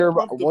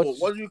comfortable?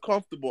 What are you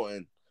comfortable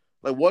in?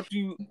 Like, what do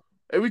you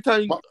every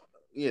time? My,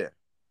 Yeah.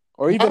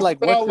 Or even my like,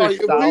 what's style, your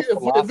like style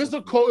if it's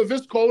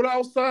philosophy? cold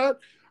outside,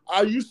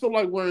 I used to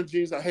like wearing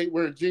jeans. I hate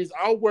wearing jeans.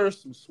 I'll wear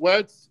some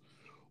sweats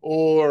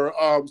or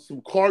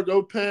some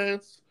cargo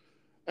pants.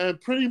 And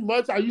pretty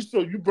much, I used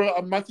to, you bro,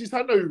 Matisse,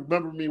 I know you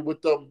remember me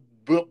with them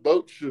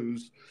boat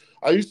shoes.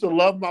 I used to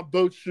love my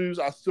boat shoes.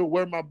 I still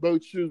wear my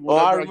boat shoes Oh,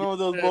 I whenever I get remember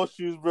those there. boat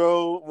shoes,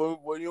 bro.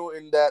 When you were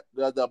in that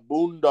the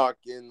boondock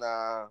in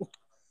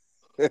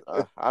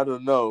I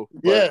don't know,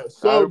 but Yeah, I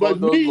so like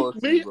remember those boat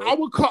shoes, bro. I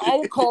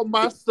would call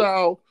my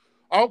style,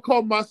 I would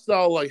call my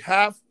style like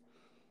half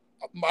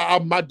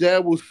my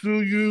dad will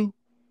sue you,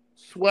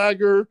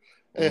 swagger,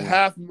 and Mm.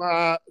 half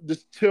my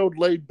just chilled,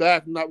 laid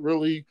back, not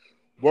really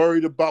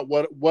worried about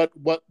what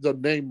the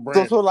name So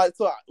brand. so like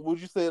so would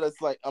you say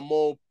that's like a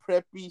more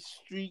preppy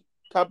street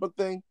type of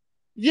thing?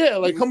 Yeah,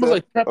 Would like you almost say?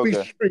 like preppy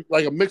Okay. street,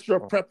 like a mixture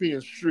of preppy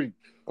and street.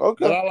 But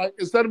Okay. I like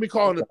instead of me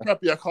calling it Okay.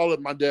 preppy, I call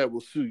it my dad will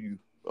sue you.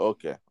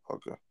 Okay.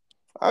 Okay.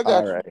 I All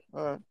got you. right.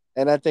 All right.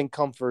 And I think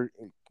comfort,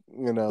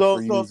 for So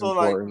you so is so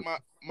like important.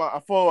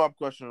 my follow up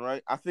question,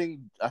 right? I think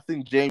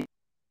James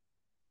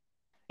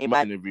in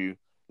my interview,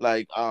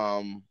 like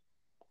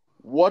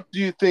what do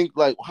you think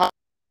like how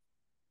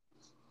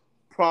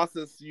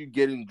process you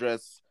getting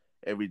dressed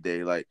every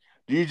day? Like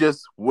do you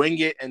just wing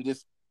it and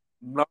just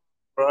No,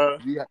 bro.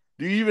 do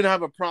you even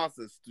have a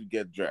process to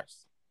get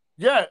dressed?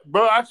 Yeah,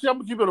 bro. Actually, I'm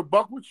gonna keep it a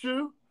buck with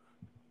you.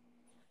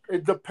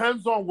 It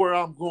depends on where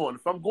I'm going.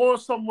 If I'm going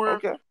somewhere,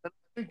 Okay. and I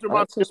think there might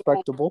That's be a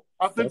little, respectable.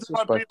 I think there That's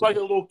might be like a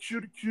respectable. little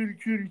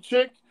cutie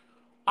chick.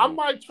 I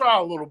might try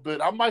a little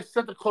bit. I might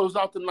set the clothes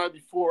out the night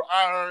before,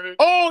 iron it,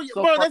 Oh,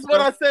 stuff bro, like that's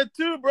what that. I said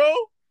too, bro.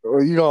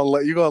 Or you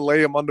gonna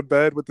lay him on the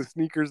bed with the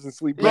sneakers and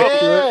sleep Bro, next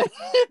to it?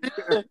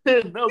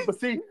 Yeah. no, but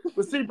see,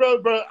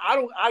 bro, I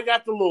don't. I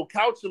got the little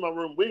couch in my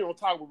room. We don't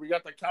talk where we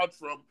got the couch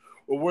from,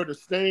 or where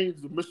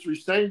the mystery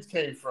stains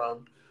came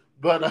from.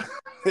 But,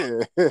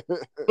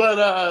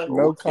 but,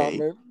 No Okay.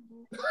 comment.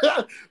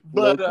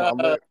 No but,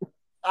 comment.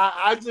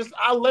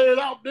 I lay it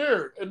out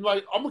there, and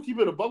like I'm gonna keep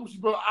it a buck with you,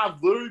 bro.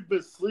 I've literally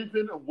been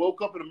sleeping and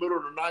woke up in the middle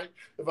of the night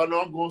if I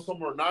know I'm going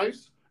somewhere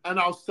nice, and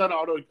I'll set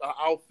out an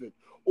outfit,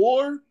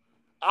 or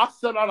I'll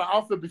set out an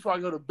outfit before I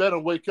go to bed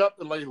and wake up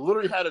and like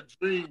literally had a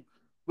dream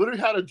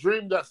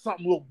that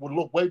something would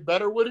look way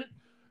better with it,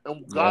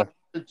 and Yeah. God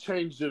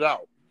changed it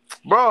out.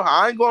 Bro,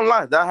 I ain't gonna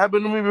lie. That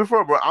happened to me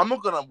before, bro. I'm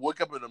not gonna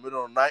wake up in the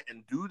middle of the night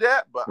and do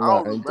that, but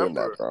No, I ain't doing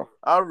that, bro.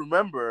 I'll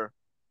remember.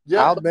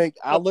 Yeah,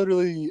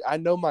 I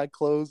know my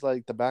clothes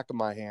like the back of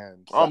my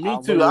hand. Oh, So me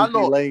I'll too. literally I be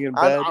know. laying in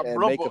bed and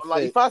Bro, make a but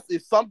like fit.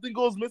 if something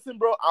goes missing,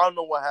 bro, I don't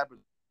know what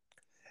happened.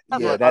 I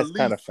have Yeah, like that's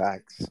kind of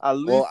facts. at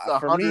Well, least for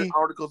 100 me,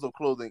 articles of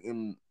clothing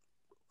in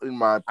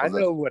my I know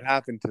possession. what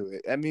happened to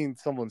it. I mean,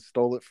 someone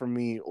stole it from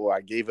me, or I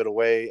gave it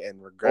away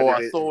and Oh, regretted I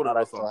it and sold it thought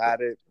I or still something.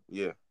 had it.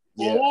 Yeah.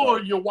 Yeah, or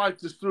your wife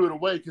just threw it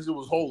away because it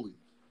was holy.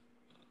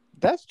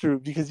 that's true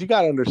because you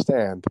got to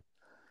understand.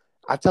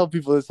 I tell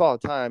people this all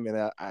the time,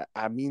 and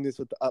I mean this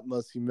with the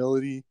utmost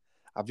humility.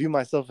 I view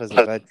myself as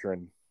a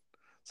veteran.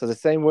 So the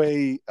same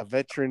way a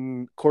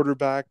veteran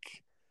quarterback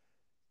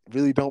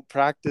really don't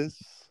practice,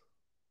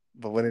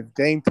 but when it's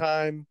game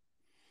time,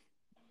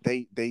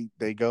 they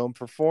go and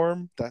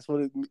perform. That's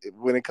what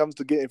when it comes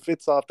to getting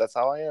fits off. That's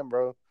how I am,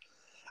 bro.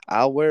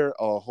 I'll wear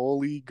a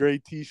holy gray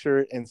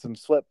T-shirt and some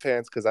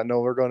sweatpants because I know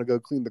we're going to go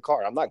clean the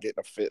car. I'm not getting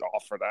a fit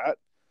off for that.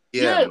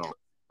 Yeah, Yeah, no.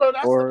 bro,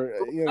 Or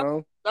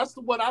that's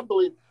what I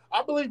believe.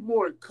 I believe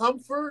more in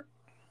comfort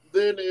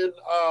than in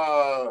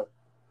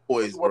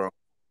Always, bro.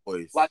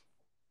 Always. like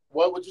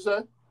what would you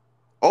say?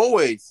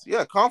 Always.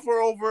 Yeah, comfort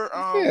over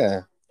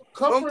yeah,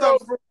 Comfort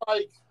sometimes over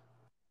like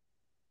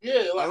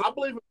yeah, like I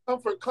believe in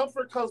comfort.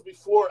 Comfort comes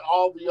before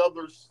all the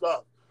other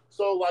stuff.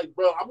 So like,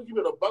 bro, I'm gonna give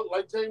it a buck.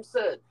 Like James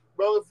said,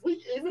 bro, if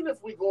we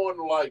going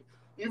to like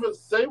even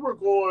say we're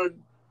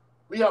going,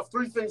 we have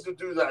three things to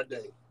do that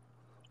day.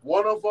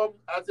 One of them,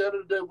 at the end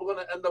of the day, we're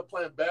gonna end up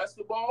playing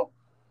basketball.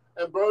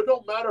 And bro, it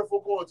don't matter if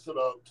we're going to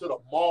the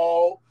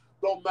mall.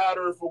 Don't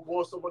matter if we're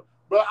going somewhere.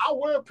 But I'll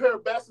wear a pair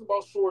of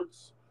basketball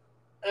shorts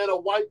and a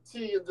white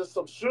tee and just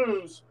some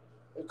shoes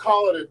and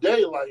call it a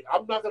day. Like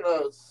I'm not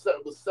gonna set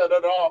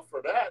it off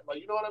for that.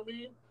 Like you know what I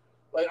mean?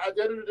 Like at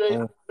the end of the day,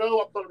 I know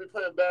I'm gonna be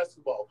playing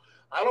basketball.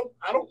 I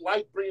don't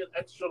like bringing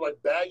extra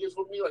like baggage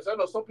with me. Like I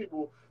know some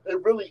people they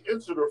really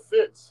into their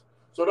fits,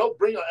 so they'll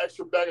bring an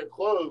extra bag of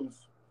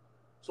clothes.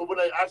 So when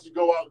they actually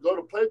go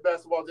to play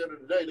basketball at the end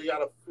of the day, they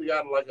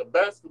got like a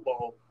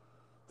basketball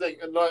thing.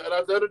 And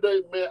at the end of the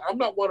day, man, I'm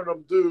not one of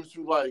them dudes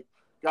who like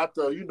got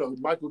the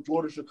Michael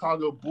Jordan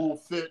Chicago Bull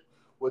fit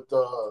with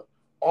the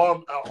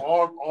arm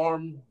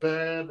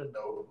band and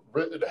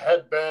the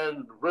headband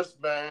and the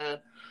wristband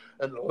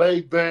and the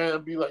leg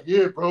band. Be like,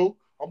 yeah, bro,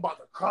 I'm about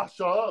to cross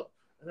y'all up.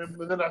 And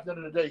then at the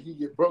end of the day, he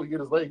get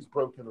his legs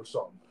broken or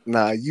something.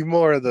 nah, you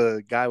more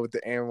the guy with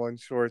the Air One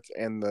shorts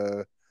and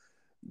the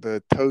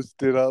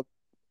toasted up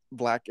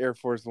black Air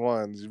Force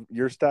Ones.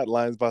 Your stat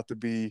line's about to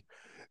be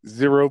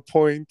 0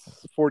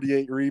 points,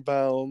 48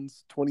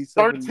 rebounds,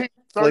 27 13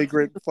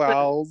 flagrant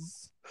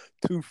fouls.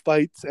 2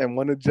 fights and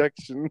 1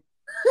 ejection.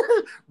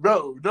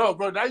 Bro, no,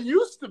 bro, that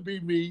used to be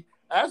me.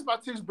 As my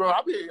teams, bro,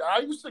 I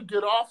used to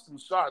get off some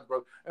shots,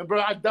 bro. And bro,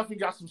 I definitely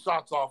got some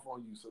shots off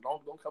on you, so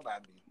don't come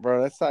at me.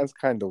 Bro, that sounds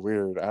kind of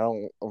weird.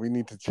 We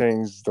need to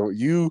change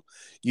you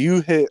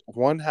hit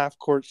 1 half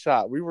court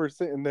shot. We were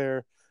sitting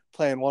there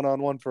playing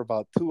 1-on-1 for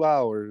about 2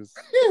 hours.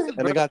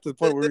 And it got to the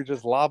point where we were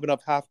just lobbing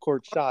up half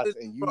court shots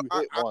and you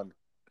hit one.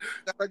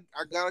 I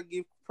gotta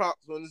give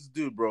props on this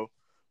dude, bro.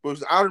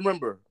 Because I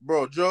remember,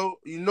 bro, Joe,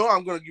 I'm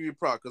gonna give you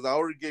props because I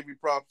already gave you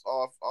props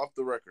off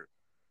the record.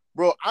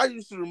 Bro, I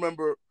used to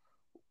remember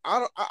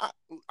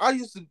I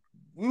used to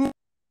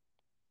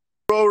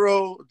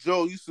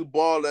Joe used to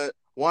ball at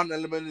one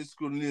elementary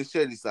school near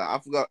Shady Side. I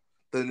forgot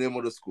the name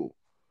of the school.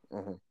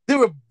 Mm-hmm. They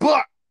were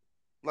butt.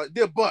 Like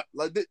they're butt.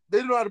 Like they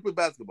didn't know how to play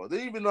basketball. They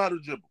didn't even know how to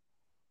dribble.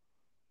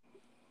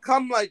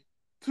 Come like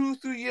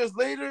 2-3 years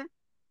later,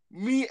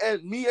 me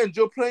and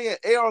Joe playing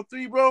at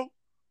AR3, bro.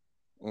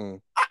 I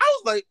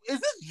was like, is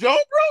this Joe,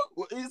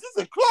 bro? Is this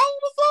a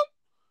clone or something?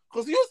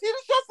 Because he was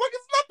hitting shots like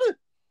it's nothing.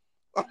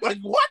 I'm like,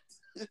 what?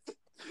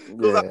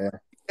 Yeah.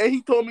 And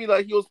he told me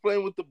like he was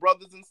playing with the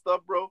brothers and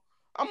stuff, bro.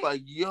 I'm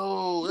like,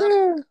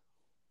 yo,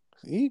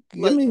 he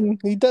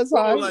does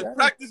bro, like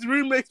practice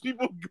really makes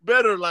people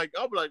better. Like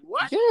I'm like,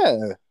 what?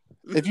 Yeah.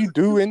 If you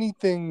do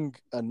anything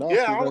enough,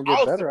 you're gonna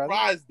get better at it.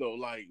 I was surprised though.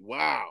 Like,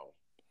 wow.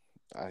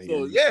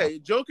 So yeah,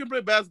 Joe can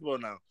play basketball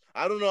now.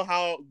 I don't know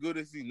how good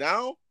is he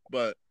now,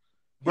 but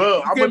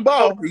bro, he can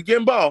ball. He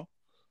can ball.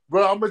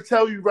 Bro, I'm gonna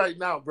tell you right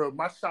now, bro.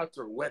 My shots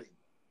are wetting.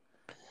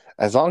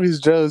 As long as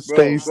Joe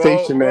stays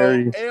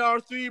stationary.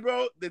 AR3,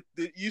 bro. They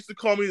used to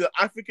call me the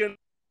African,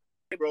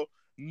 bro.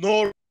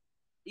 No,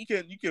 you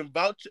can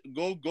vouch.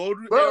 Go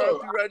to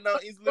AR3 right now.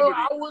 East Liberty.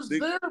 I was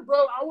there,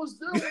 bro. I was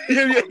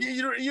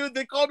there.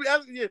 They called me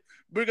African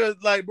because,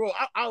 like, bro,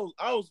 I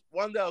was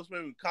one day I was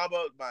playing with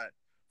Kaba, my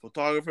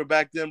photographer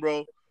back then,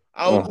 bro.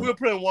 We were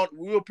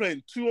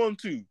playing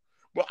 2-on-2,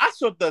 bro. I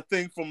shot that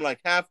thing from like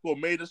half court,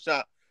 made a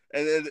shot,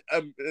 and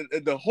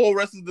the whole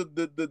rest of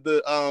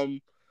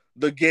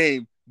the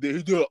game.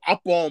 They do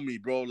up on me,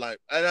 bro. Like,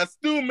 and I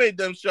still made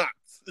them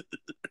shots.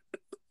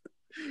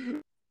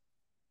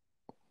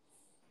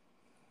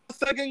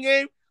 Second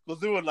game,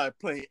 because they were like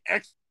playing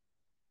extra.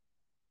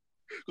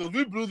 Because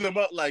we blew them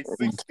up like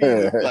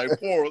 16, like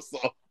 4 or so.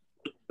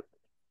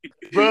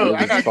 Bro,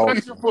 I got a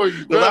question for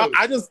you, bro.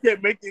 I just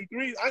kept making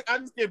threes. I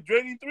just kept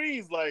draining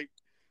threes, like,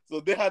 so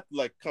they had to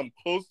like come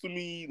close to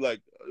me.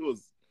 Like it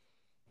was,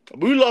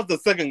 we lost the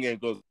second game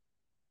because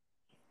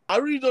I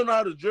really don't know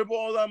how to dribble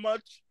all that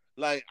much.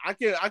 Like I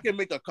can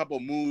make a couple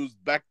moves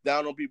back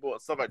down on people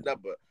and stuff like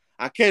that, but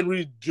I can't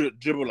really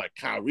dribble like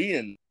Kyrie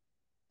and.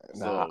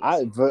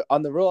 But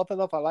on the real up and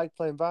up, I like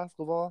playing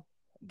basketball,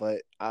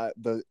 but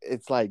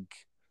it's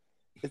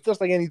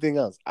just like anything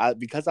else.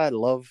 Because I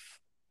love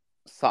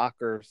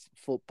soccer,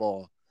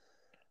 football.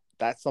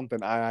 That's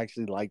something I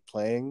actually like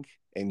playing,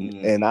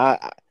 and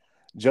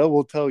Joe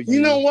will tell you. You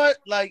know what?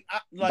 Like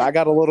I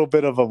got a little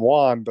bit of a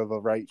wand of a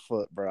right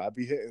foot, bro. I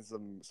be hitting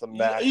some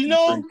nasty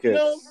free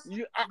kicks.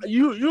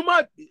 You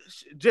might,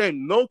 James.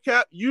 No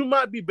cap. You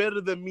might be better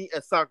than me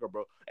at soccer,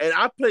 bro. And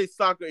I played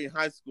soccer in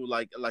high school,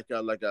 like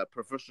a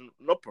professional,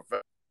 not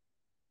professional,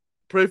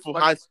 play for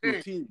high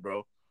school team,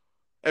 bro.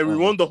 And we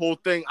won the whole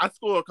thing. I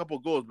scored a couple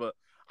goals, but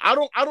I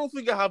don't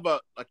think I have a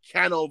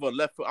cannon over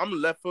left foot. I'm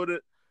left-footed.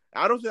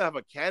 I don't think I have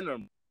a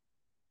cannon.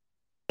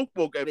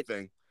 Poke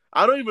everything.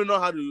 I don't even know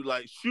how to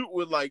like shoot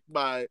with like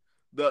my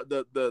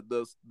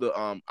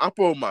the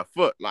upper of my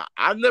foot. Like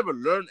I never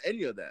learned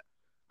any of that.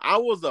 I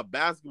was a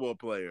basketball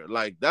player.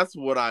 Like that's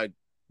what I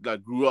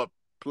grew up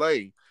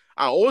playing.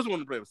 I always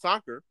wanted to play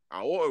soccer.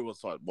 I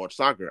always watch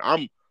soccer.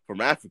 I'm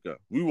from Africa.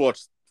 We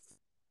watch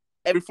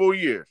every 4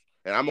 years,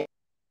 and I'm a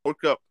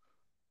World Cup.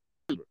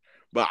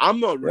 But I'm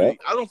not really. Right.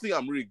 I don't think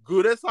I'm really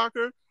good at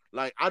soccer.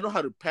 Like I know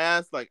how to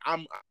pass. Like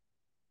I'm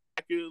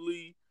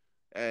accurately.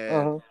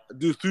 And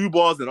do through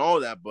balls and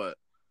all that, but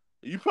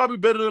you probably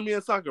better than me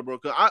in soccer, bro.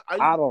 Cause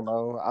I don't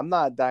know. I'm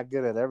not that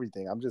good at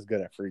everything. I'm just good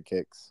at free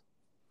kicks.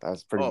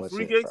 That's pretty much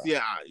free it, kicks. Bro.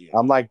 Yeah.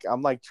 I'm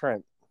like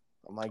Trent.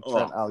 I'm like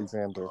Trent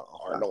Alexander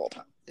Arnold.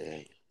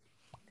 Leave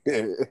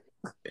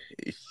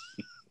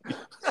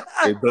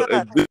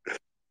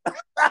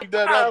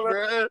that up,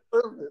 man.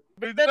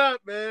 Leave that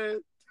up,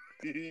 man.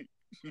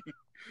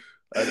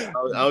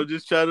 I was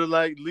just trying to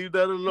like leave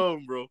that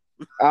alone, bro.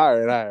 All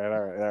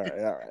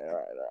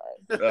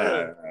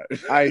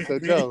right. So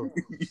Joe,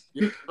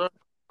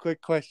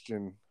 quick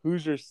question: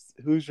 Who's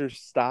your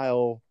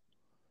style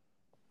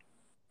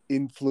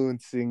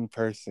influencing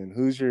person?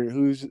 Who's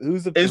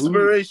the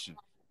inspiration?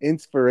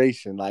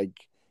 Inspiration, like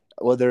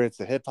whether it's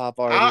a hip hop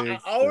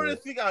artist. I already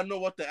think I know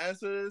what the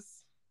answer is,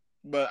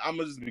 but I'm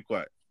gonna just be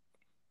quiet.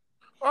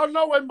 Oh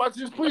no, wait, but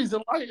just please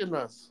enlighten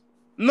us.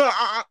 No,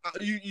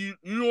 you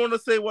want to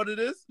say what it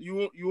is?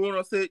 You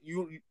want to say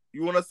you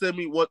want to say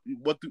me what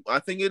I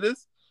think it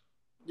is?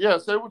 Yeah,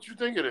 say what you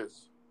think it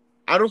is.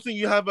 I don't think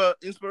you have an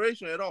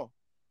inspiration at all.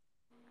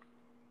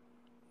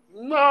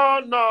 No.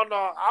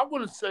 I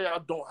wouldn't say I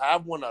don't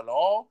have one at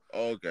all.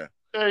 Oh, okay.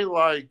 Say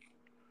like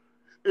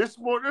It's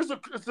more.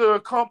 It's a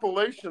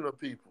compilation of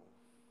people.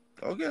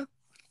 Okay.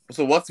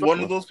 So what's So, one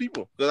of those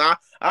people? Because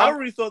I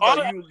already thought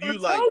that you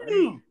like tell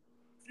you.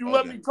 If you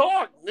let Okay. me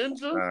talk,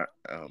 ninja.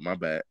 Oh, my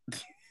bad.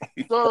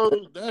 So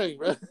dang,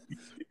 man.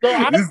 No,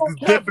 I This don't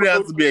care, definitely has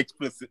bro. to be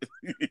explicit.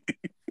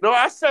 No,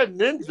 I said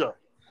ninja.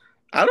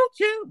 I don't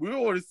care. We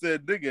already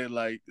said nigga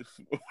like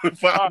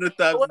 500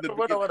 times in the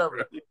beginning.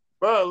 Whatever.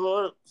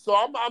 Bro, so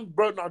I'm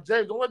bro. Now,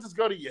 James, don't let this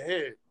go to your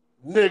head,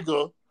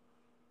 nigga.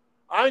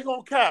 I ain't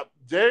gonna cap.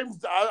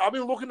 James, I've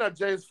been looking at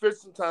James'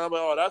 fits sometimes. I'm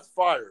like, oh, that's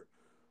fire.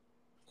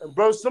 And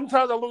bro,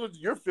 sometimes I look at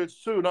your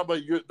fits too, and I'm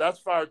like, that's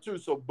fire too.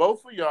 So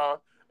both of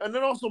y'all, and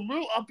then also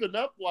real up and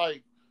up,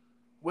 like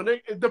when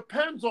it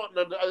depends on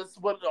that's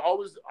what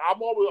I'm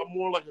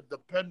more like a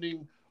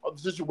depending on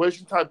the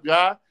situation type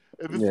guy.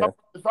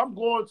 If I'm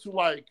going to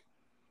like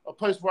a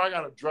place where I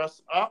gotta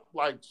dress up,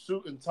 like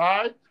suit and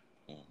tie,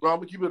 bro, I'm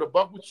gonna keep it a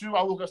buck with you.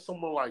 I look at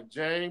someone like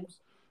James.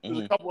 There's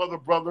a couple other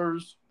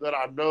brothers that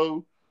I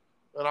know,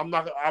 and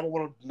I don't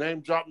want to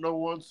name drop no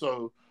one,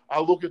 so I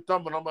look at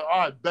them and I'm like, all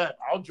right, bet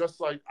I'll dress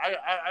like I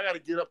got to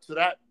get up to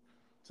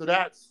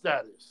that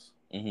status.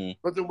 Mm-hmm.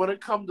 But then when it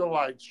comes to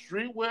like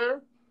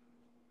streetwear,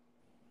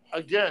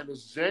 again,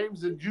 it's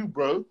James and you,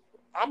 bro.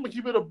 I'm gonna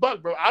keep it a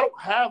buck, bro. I don't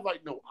have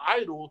like no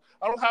idol.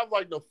 I don't have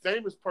like no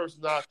famous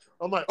person that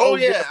I'm like, oh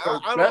yeah,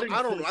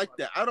 I don't like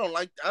that. I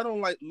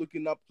don't like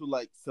looking up to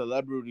like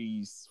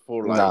celebrities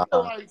for like. Nah.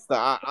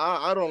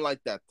 I don't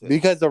like that thing.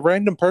 Because a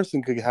random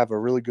person could have a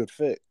really good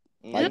fit.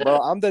 Like, Yeah.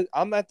 bro,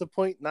 I'm at the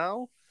point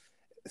now.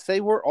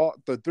 Say we're all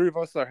the three of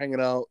us are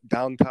hanging out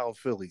downtown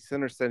Philly,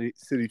 center city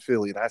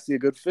Philly, and I see a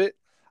good fit.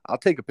 I'll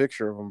take a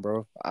picture of them,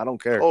 bro. I don't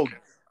care. Oh,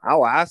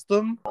 I'll ask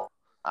them.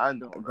 I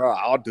know, bro.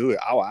 I'll do it.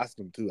 I'll ask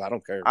them too. I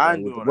don't care. I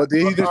know. But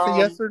they either say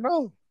yes or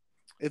no.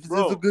 If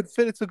it's a good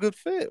fit, it's a good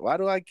fit. Why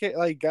do I care?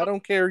 Like, I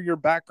don't care your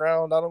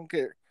background. I don't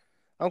care.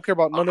 I don't care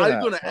about none of that. Are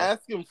you gonna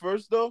ask him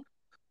first though?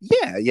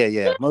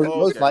 Yeah.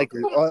 Most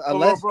likely,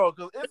 unless bro,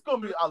 because it's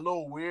gonna be a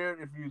little weird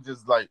if you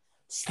just like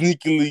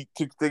sneakily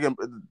take him.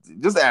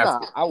 Just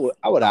ask. Him.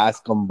 I would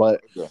ask him, but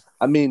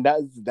I mean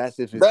that's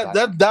if it's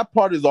that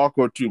part is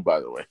awkward too. By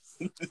the way,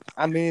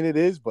 I mean it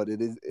is, but it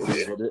is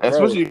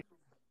especially.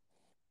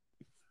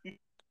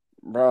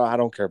 Bro, I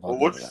don't care about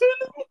that.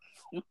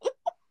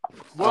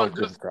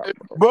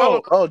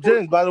 Bro, oh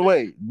James, by the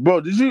way,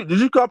 bro, did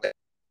you cop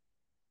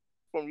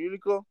from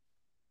Uniqlo?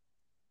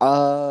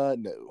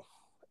 No.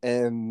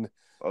 And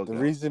the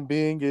reason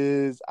being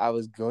is I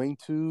was going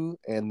to,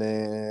 and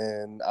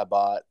then I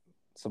bought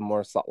some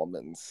more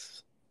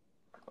Solomons.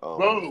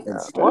 Bro,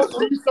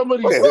 see some of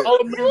these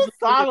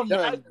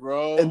Solomons,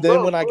 bro. And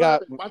then when I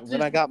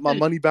got my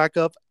money back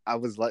up, I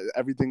was like,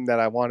 everything that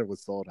I wanted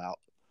was sold out.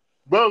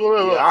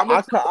 Bro, yeah,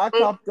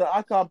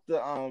 I copped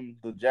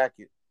the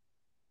jacket.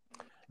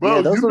 Bro,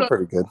 yeah, those were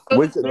pretty good.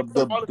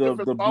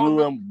 The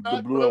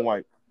blue and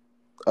white.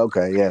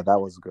 Okay, yeah, that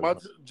was good.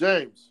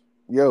 James,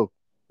 yo,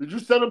 did you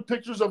send them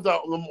pictures of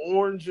them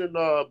orange and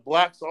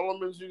black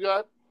Solomons you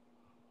got?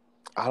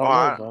 I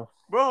don't know,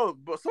 bro.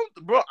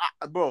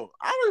 I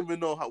don't even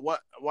know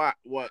what.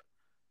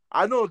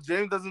 I know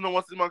James doesn't know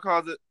what's in my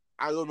closet.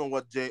 I don't know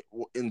what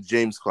in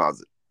James'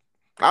 closet.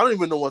 I don't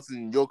even know what's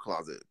in your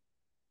closet.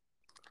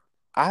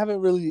 I haven't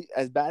really,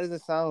 as bad as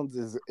it sounds,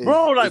 this is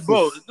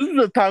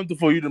the time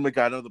for you to make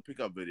another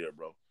pickup video,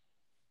 bro.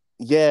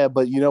 Yeah,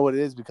 but you know what it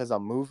is? Because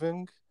I'm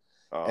moving,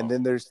 and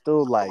then there's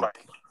still like...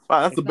 Wow,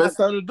 that's the best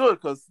time to do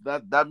it, because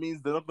that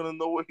means they're not going to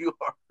know where you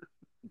are.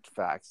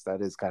 Facts. That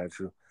is kind of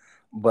true.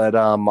 But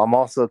I'm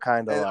also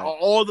kind of like...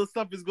 all the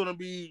stuff is going to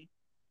be,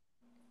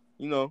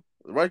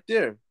 right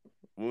there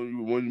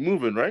when you're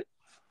moving, right?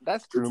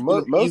 That's true.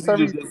 Most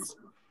everything... Just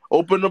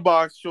open the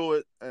box, show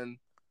it, and...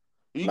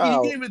 You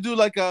can even do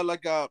like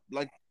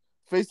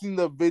facing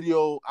the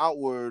video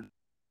outward,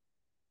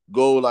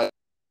 go like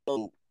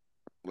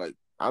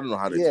I don't know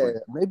how to explain.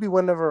 Maybe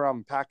whenever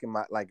I'm packing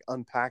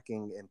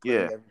unpacking and putting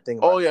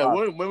everything.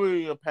 When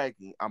we're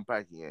unpacking,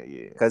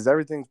 yeah. Because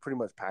everything's pretty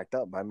much packed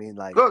up. I mean,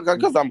 like,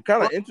 because I'm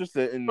kind of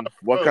interested in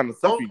what kind of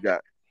stuff you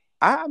got.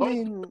 I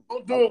mean,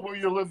 don't do it where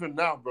you're living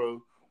now,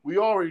 bro. We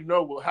already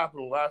know what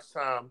happened last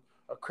time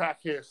a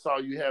crackhead saw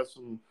you have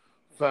some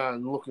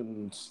fine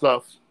looking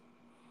stuff.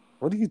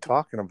 What are you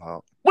talking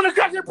about? When a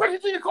crackhead breaks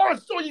into your car and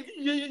stole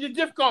your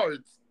gift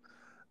cards.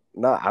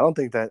 No, I don't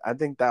think that. I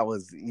think that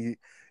was you.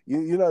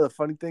 The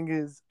funny thing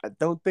is, I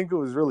don't think it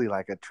was really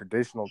like a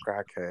traditional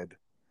crackhead,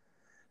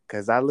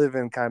 because I live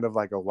in kind of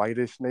like a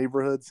whitish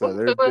neighborhood, so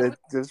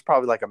there's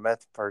probably like a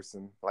meth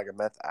person, like a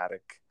meth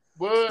addict.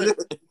 What,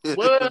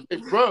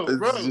 bro?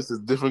 It's just a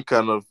different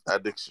kind of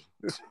addiction.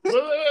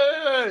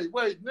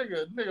 Wait,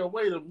 nigga,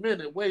 wait a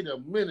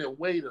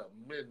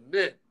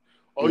minute.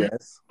 Oh,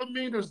 yes. You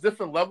mean there's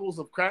different levels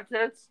of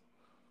crackheads?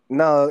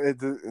 No,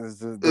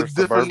 there's It's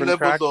different suburban levels of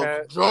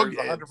crackhead. drug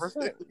There's heads.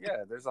 100%. Yeah,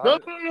 there's No,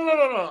 100.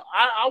 no.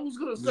 I was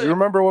gonna Do say you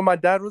remember when my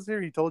dad was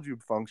here? He told you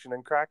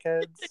functioning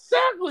crackheads.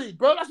 exactly,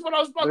 bro. That's what I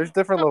was about. There's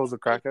different levels of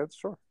crackheads,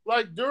 sure.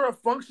 Like there are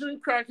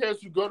functioning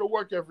crackheads who go to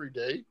work every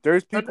day.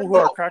 There's people who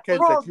are crackheads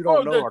that you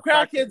don't know the are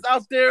crackheads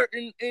out there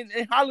in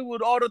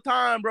Hollywood all the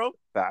time, bro.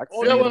 Facts.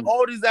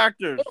 All these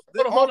actors,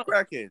 they're all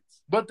crackheads.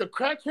 But the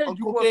crackhead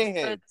you want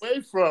to stay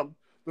away from,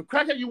 the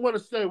crackhead you want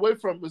to stay away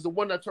from is the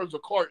one that turns a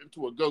cart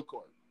into a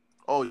go-kart.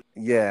 Oh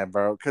yeah,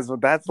 bro. Because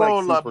that's bro,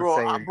 like super bro,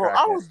 sane.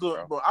 I was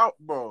doing,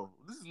 bro.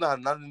 This is not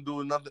nothing to do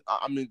with nothing.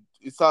 I mean,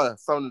 it's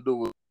something to do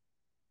with.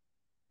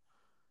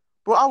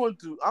 Bro, I went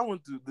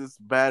to this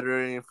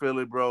battery in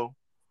Philly, bro.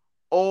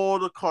 All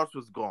the carts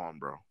was gone,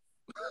 bro.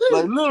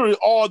 Like literally,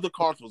 all the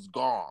carts was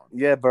gone.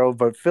 Yeah, bro.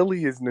 But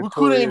Philly is notorious.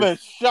 We couldn't even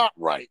shop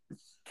right.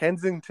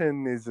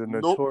 Kensington is a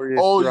notorious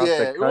throughout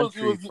the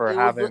country for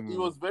having. It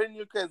was very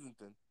near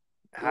Kensington.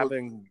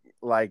 Having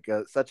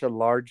such a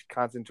large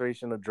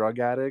concentration of drug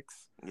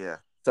addicts. Yeah.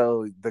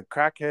 So the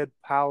crackhead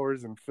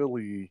powers in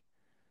Philly.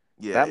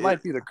 Yeah, that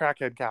might be the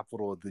crackhead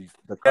capital of the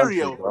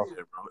country, bro.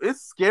 Here, bro.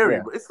 It's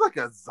scary, bro. It's like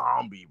a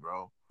zombie,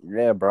 bro.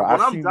 Yeah, bro.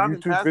 I've seen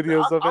YouTube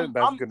videos of it.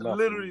 That's good enough. I'm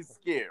literally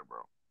scared, bro.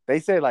 They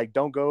say like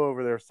don't go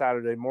over there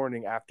Saturday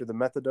morning after the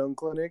methadone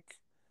clinic.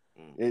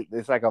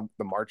 It's like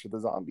the march of the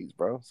zombies,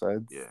 bro.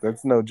 So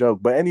that's no joke.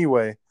 But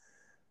anyway,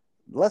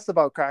 less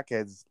about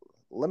crackheads.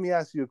 Let me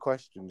ask you a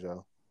question,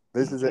 Joe.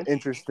 This is an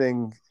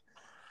interesting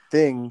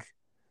thing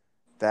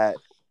that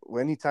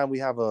anytime we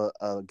have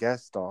a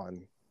guest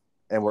on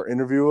and we're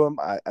interviewing them,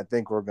 I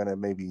think we're going to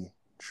maybe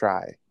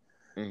try.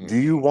 Mm-hmm. Do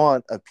you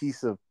want a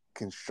piece of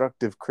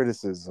constructive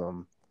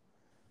criticism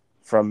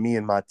from me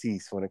and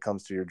Matisse when it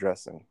comes to your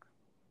dressing?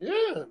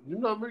 Yeah, you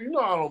know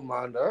I don't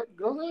mind that.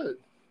 Go ahead.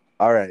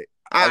 All right.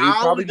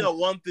 I only got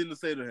one thing to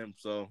say to him,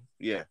 so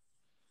yeah.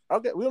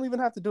 Okay, we don't even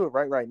have to do it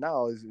right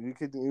now.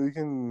 We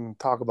can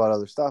talk about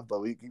other stuff, but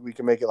we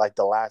can make it like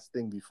the last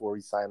thing before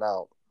we sign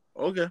out.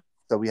 Okay.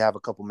 So we have a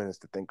couple minutes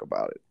to think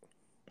about it.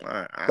 All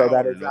right. So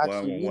that is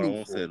actually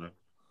meaningful.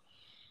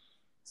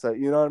 So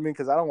you know what I mean?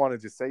 Because I don't want to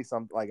just say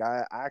something like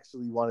I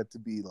actually want it to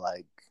be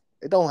like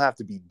it don't have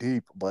to be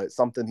deep, but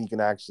something he can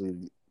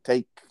actually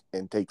take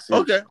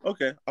seriously.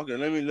 Okay.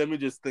 Let me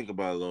just think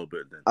about it a little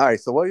bit then. All right.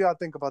 So what do y'all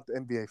think about the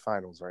NBA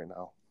Finals right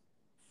now?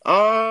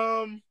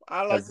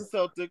 I like the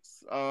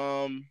Celtics.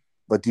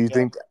 But do you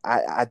think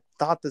I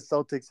thought the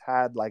Celtics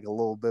had like a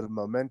little bit of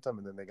momentum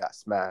and then they got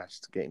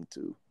smashed game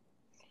 2?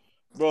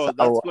 Bro, so,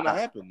 that's gonna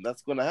happen.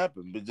 That's gonna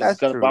happen. But just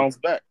gotta bounce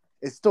back.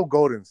 It's still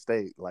Golden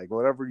State. Like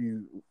whatever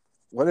you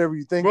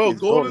think is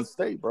Golden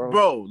State, bro.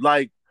 Bro,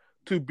 like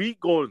to beat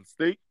Golden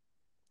State,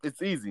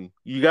 it's easy.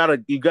 You gotta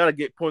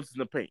get points in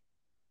the paint.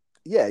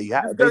 Yeah, you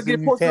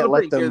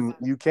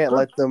can't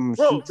let them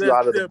shoot you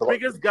out of the block.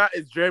 Biggest guy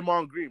is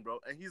Draymond Green, bro,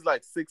 and he's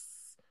like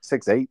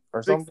 6'8"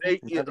 or something.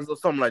 6'8", or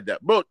something like that,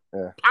 bro.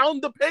 Yeah.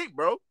 Pound the paint,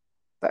 bro.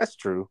 That's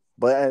true,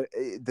 but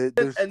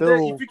there's then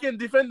if you can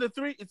defend the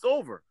 3, it's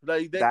over.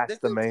 Like that's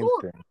the main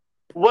thing.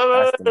 Wait.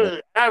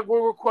 I have one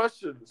more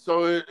question.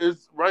 So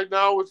it's right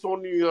now. It's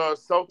on the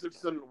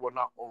Celtics and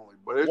not only,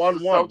 but it's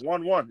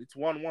 1-1. It's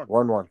 1-1.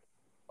 1-1.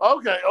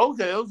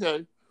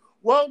 Okay.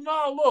 Well,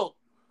 no, look.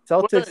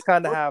 Celtics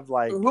kind of have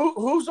like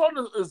who's on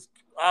this?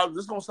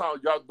 This gonna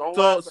sound y'all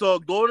don't. So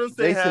Golden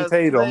State Jason has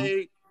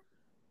Tatum.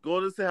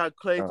 Golden State had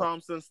Klay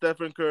Thompson,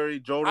 Stephen Curry,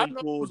 Jordan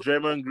Poole,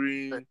 Draymond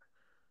Green,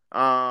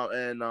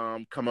 and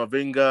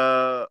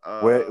Kamavinga,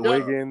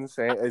 Wiggins.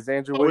 Is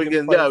Andrew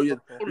Wiggins?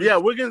 Yeah.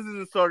 Wiggins is in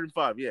the starting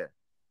 5. Yeah,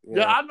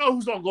 I know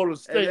who's on Golden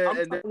State.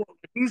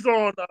 Who's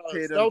on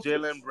Tatum,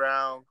 Jaylen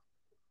Brown,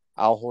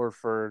 Al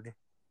Horford.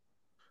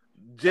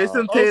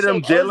 Jason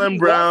Tatum, Jaylen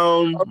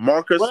Brown,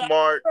 Marcus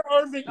Smart.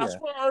 I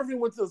swear Irving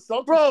went to the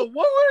Celtics. Bro,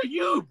 what were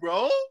you,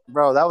 bro?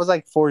 Bro, that was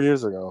like 4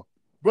 years ago.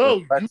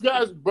 Bro,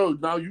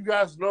 now you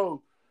guys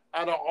know,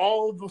 out of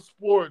all of the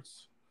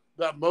sports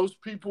that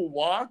most people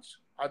watch,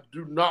 I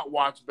do not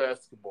watch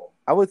basketball.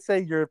 I would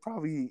say you're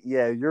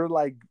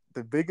like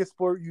the biggest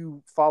sport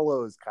you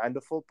follow is kind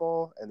of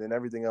football, and then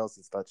everything else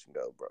is touch and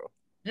go, bro.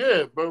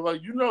 Yeah, but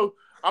like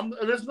and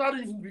it's not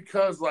even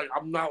because like I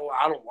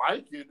don't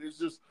like it. It's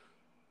just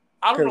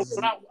I don't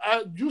know.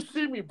 You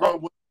see me, bro.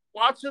 When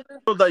watching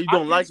it, so that you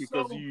don't like it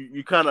because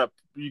you kind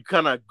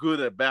of good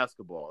at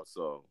basketball.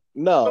 So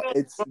no,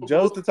 it's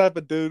Joe's the type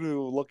of dude who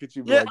will look at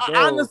you. Yeah,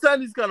 I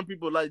understand these kind of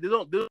people. Like they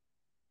don't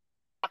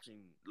watching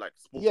like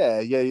sports.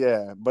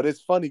 Yeah. But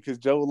it's funny because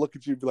Joe will look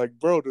at you and be like,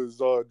 "Bro, does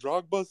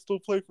Drogba still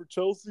play for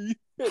Chelsea?"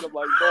 And I'm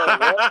like, "Bro,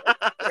 what?"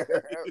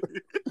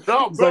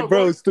 No, it's like,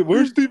 bro,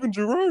 where's Steven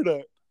Gerrard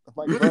at? I'm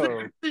like,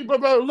 bro.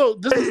 But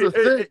look, this is the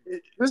thing.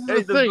 This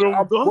is the thing.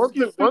 One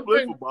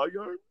thing.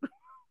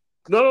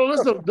 No,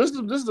 listen. This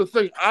is the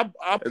thing. That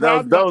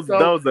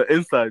was an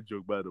inside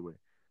joke, by the way.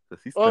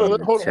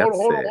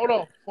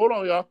 Hold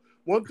on, y'all.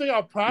 One thing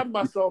I pride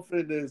myself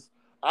in is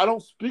I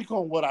don't speak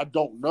on what I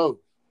don't know.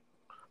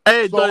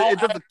 Hey, so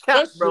it's a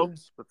cap, bro.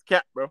 It's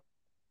cap, bro.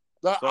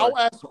 I'll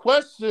ask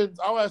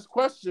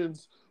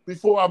questions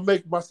before I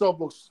make myself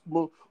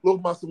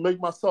make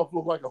myself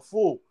look like a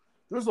fool.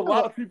 There's a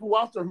lot of people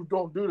out there who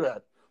don't do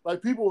that.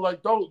 Like people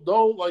like don't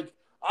like.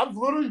 I've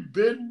literally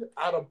been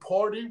at a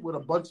party with a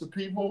bunch of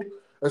people,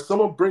 and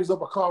someone brings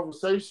up a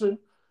conversation,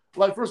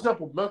 like for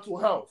example, mental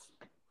health.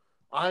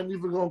 I ain't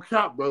even gonna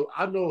count, bro.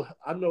 I know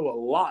a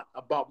lot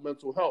about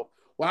mental health.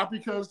 Why?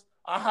 Because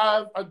I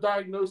have a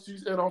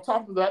diagnosis, and on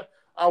top of that,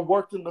 I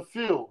worked in the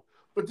field.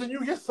 But then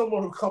you get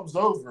someone who comes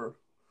over,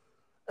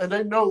 and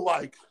they know,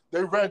 like,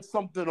 they read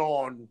something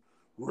on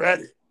Reddit,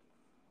 and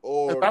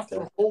Or that's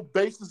the whole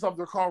basis of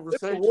their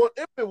conversation.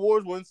 if it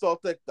was when saw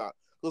TikTok,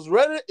 because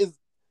Reddit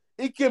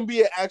can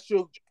be an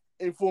actual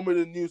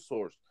informative news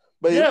source.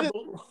 But if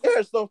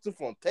there's something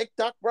from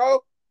TikTok,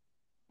 bro.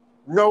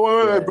 No,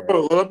 wait,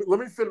 bro. Let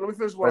me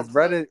finish what I'm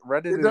saying.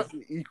 Reddit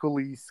is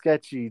equally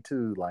sketchy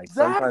too. Like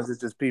sometimes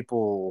it's just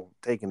people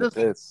taking the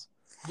piss.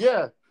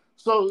 Yeah.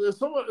 So if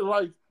someone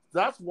like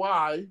that's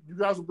why you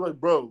guys will be like,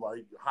 bro,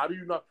 like, how do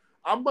you not?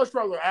 I'd much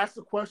rather ask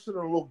the question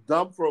and look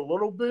dumb for a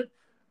little bit,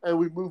 and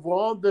we move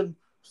on than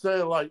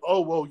saying like,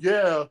 oh well,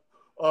 yeah,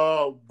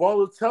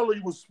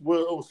 Balotelli was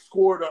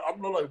scored. I'm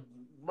not like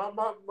my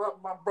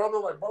brother,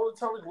 like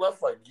Balotelli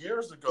left like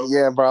years ago.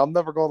 Yeah, bro. I'm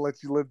never gonna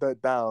let you live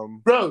that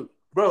down,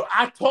 Bro,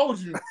 I told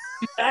you.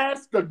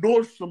 Ask the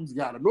Nordstrom's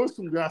guy. The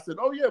Nordstrom guy said,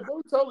 "Oh yeah,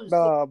 Balotelli's."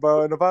 Nah,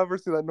 bro. And if I ever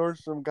see that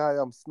Nordstrom guy,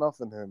 I'm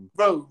snuffing him.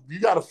 Bro, you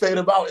gotta fade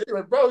him out.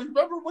 Anyway, bro, you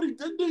remember what he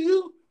did to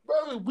you?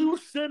 Bro, we were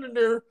sitting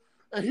there,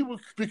 and he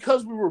was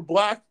because we were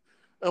black,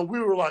 and we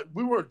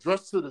weren't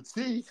dressed to the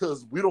T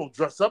because we don't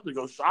dress up to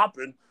go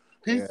shopping.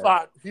 He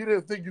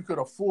didn't think you could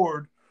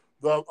afford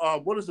the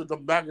what is it? The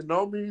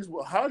Magnomies?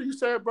 Well, how do you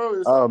say it,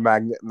 bro?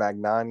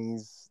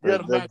 Magnanis.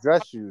 The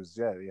dress shoes.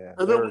 Yeah.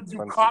 And then when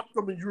you copped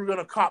them and you were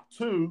gonna cop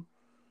two,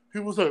 he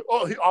was like,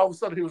 all of a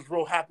sudden he was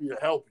real happy to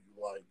help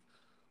you. Like,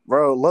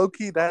 bro, low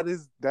key, that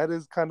is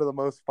kind of the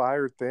most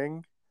fire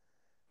thing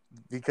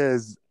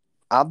because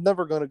I'm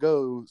never gonna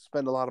go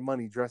spend a lot of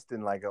money dressed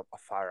in like a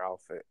fire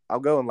outfit. I'll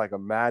go in like a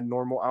mad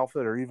normal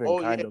outfit or even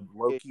of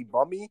low key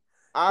bummy.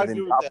 I and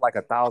then drop like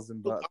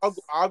 $1,000.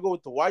 I'll go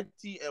with the white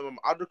tee and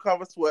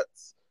undercover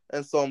sweats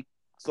and some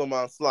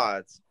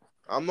slides.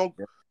 I'm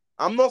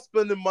not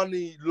spending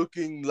money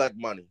looking like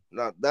money.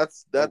 No,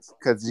 that's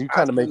because you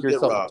kind of make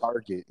yourself a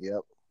target.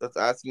 Yep, that's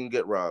asking to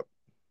get robbed.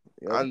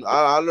 Yep.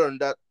 I learned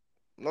that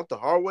not the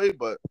hard way,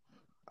 but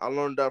I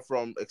learned that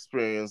from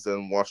experience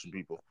and watching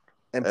people.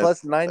 And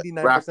plus,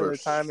 99% of the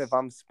time, if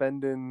I'm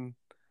spending,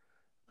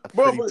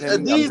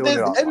 these days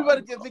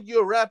everybody can think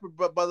you're a rapper,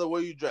 but by the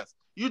way you dress.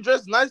 You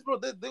dress nice, bro.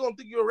 They're gonna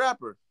think you're a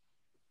rapper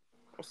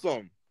or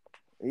something.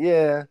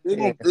 Yeah,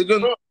 they're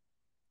gonna.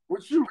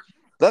 What you?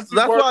 That's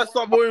why I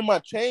stopped wearing my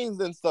chains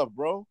and stuff,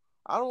 bro.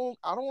 I don't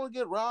want to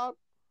get robbed.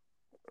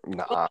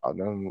 Nah,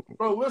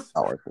 bro.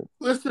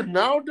 Listen.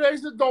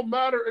 Nowadays, it don't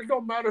matter. It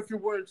don't matter if you're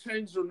wearing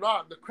chains or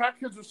not. The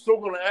crackheads are still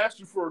gonna ask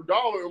you for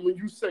 $1, and when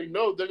you say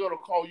no, they're gonna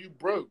call you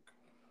broke.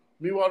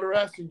 Meanwhile, they're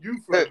asking you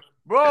for.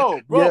 Bro.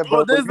 There's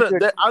a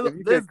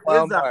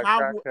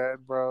crackhead,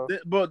 bro.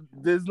 But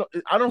there's no.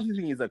 I don't think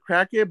he's a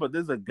crackhead, but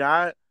there's a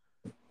guy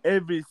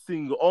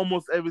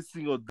almost every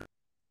single day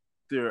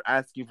they're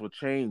asking for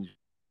change,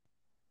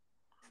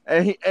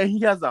 and he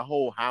has a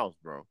whole house,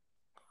 bro.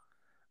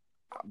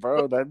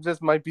 Bro, that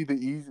just might be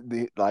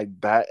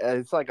that.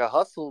 It's like a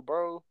hustle,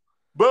 bro.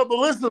 But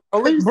listen,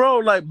 at least,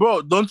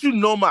 bro, don't you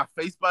know my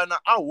face by now?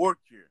 I work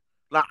here.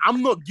 Like,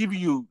 I'm not giving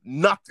you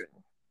nothing.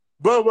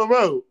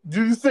 Bro,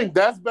 do you think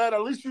that's bad?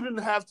 At least you didn't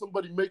have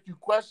somebody make you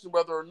question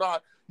whether or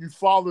not you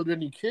fathered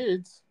any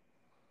kids.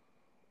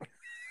 What?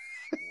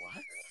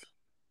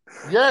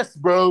 Yes,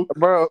 bro.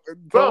 Bro,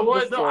 I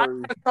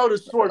gotta tell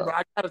this story, bro.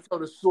 I gotta tell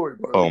this story,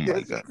 bro. Oh my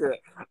god.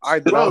 All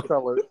right, bro.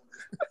 Tell it.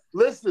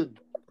 Listen,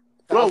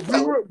 bro,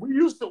 we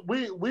used to,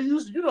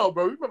 you know,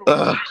 bro. We remember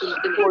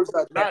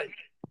that night.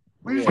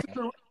 We used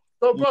to.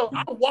 So, bro,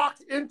 I'm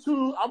walking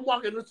into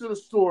the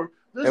store.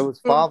 It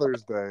was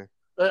Father's Day.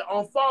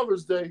 On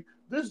Father's Day,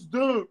 this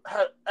dude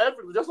had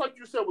everything, just like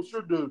you said with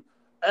your dude.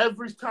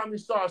 Every time he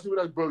saw us, he was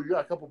like, bro, you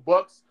got a couple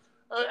bucks?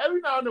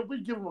 Every now and then,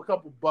 we give him a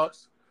couple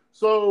bucks.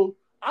 So,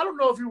 I don't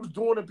know if he was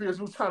doing it because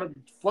he was trying to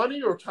be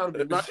funny or trying to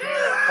be nice.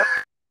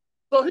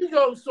 So, he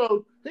goes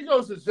to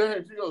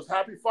James. He goes,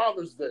 Happy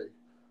Father's Day.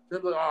 They're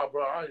like, oh,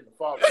 bro, I ain't the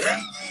father.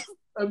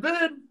 And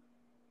then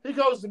he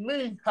goes to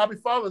me, Happy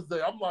Father's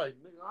Day. I'm like,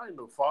 nigga, I ain't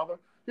no father.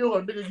 He was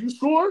like, nigga, you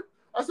sure?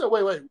 I said,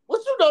 wait,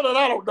 what you know that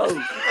I don't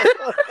know?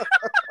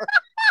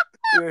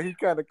 Yeah, he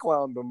kind of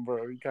clowned him,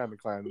 bro. He kind of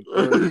clowned him.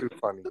 It was too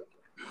funny.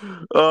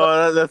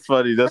 Oh, that's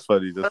funny.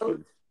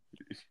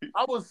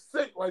 I was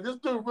sick. Like, this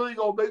dude really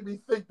gonna make me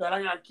think that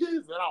I got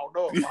kids that I don't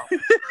know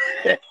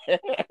about.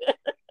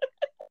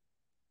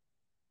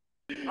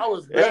 I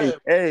was mad.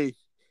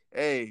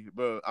 Hey,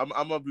 bro. I'm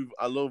gonna be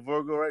a little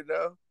Virgo right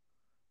now.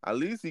 At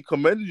least he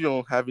commended you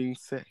on having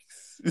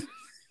sex.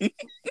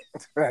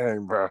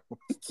 Dang, bro.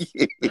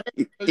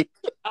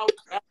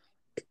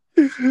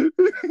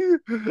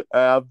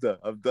 I'm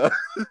done.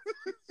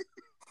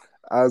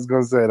 I was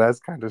gonna say that's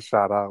kind of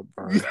shot out,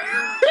 bro.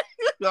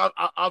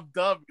 I'm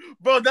done,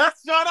 bro.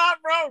 That's shut up,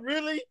 bro.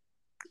 Really,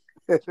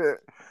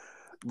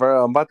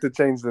 Bro, I'm about to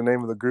change the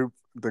name of the group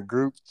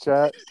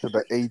chat to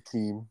the A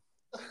team.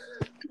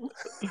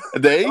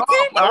 the A team.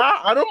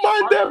 I don't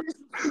mind that.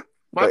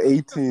 The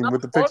A team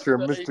with the picture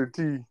of Mr.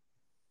 T.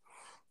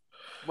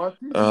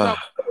 Martinez is not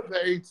part of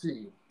the A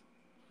team.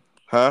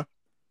 Huh?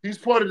 He's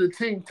part of the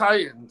Teen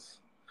Titans.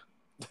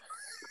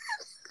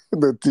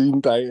 The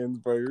Teen Titans,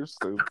 bro. You're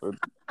stupid.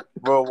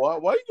 Bro,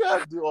 why you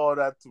gotta do all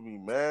that to me,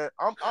 man?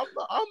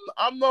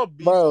 I'm not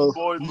Beast Bro,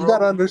 Boy, bro. you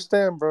gotta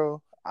understand,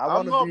 bro.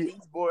 I'm not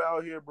Beast Boy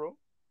out here, bro.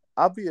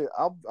 I'll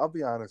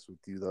be honest with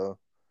you though.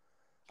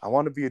 I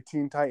want to be a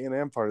Teen Titan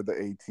and part of the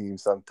A team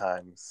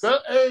sometimes.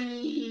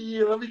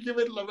 Hey, let me give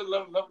it. Let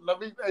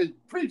me. Hey,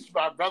 preach,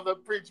 my brother.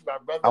 Preach, my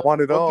brother. I want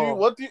it all.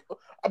 What do you?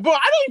 Bro,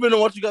 I don't even know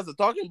what you guys are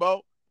talking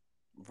about.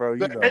 Bro, you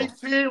the know. A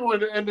team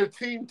and the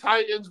Teen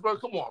Titans, bro.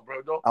 Come on,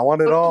 bro. Don't. I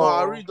want it all.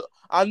 No,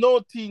 I know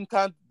Teen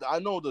Titan. I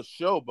know the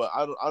show, but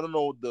I don't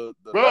know the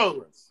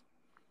reference.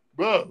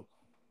 Bro.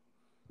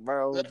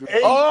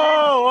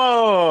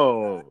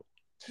 Oh.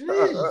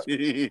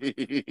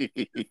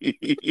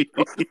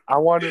 I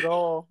want it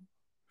all.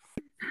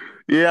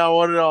 Yeah, I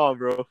want it all,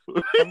 bro.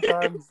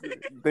 Sometimes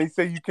they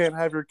say you can't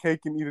have your cake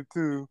and eat it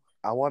too.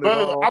 I want it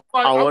all.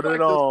 I want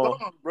it all,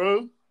 song,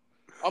 bro.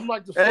 I'm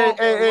like the song.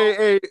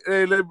 Hey,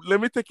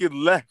 let me take it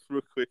left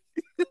real quick.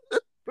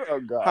 Oh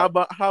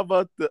God. How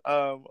about the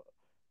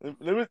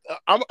let me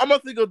I'm gonna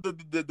think of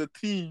the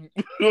team.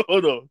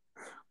 Hold on.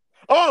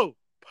 Oh,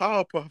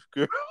 Powerpuff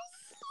Girls.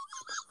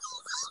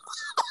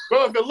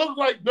 Bro, if it looks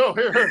like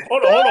here,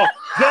 hold on.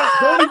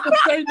 Don't even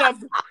say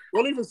nothing.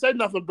 Don't even say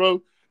nothing,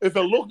 bro. If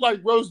it looks like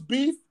roast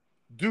beef,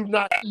 do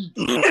not eat.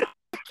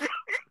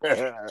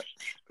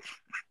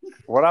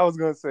 What I was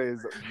gonna say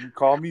is, you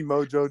call me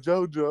Mojo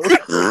Jojo.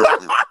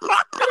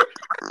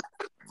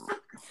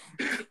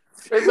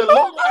 If it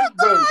looks like,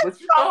 bro, but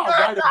you know I'm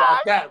right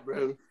about that,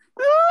 bro.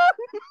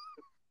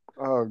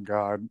 Oh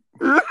God.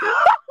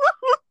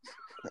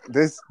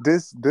 This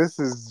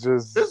is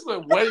just. This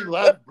went way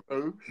left,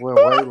 bro. Went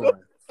way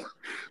left.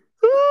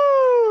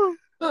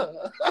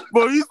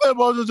 Bro, you said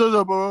Mojo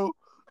Jojo, bro.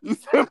 You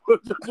said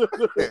Mojo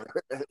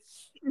Jojo.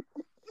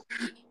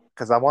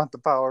 Because I want the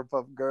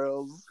Powerpuff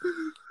Girls.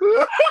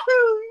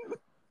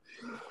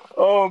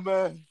 Oh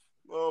man.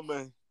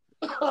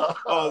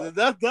 Oh,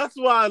 that's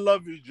why I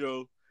love you,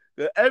 Joe.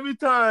 That every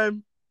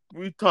time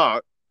we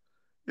talk,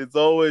 it's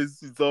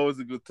always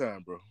a good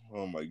time, bro.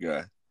 Oh my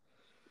God.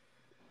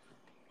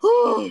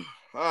 All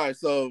right,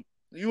 so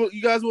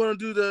you guys want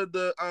to do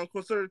the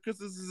constructive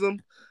criticism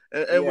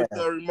and with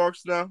the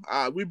remarks now?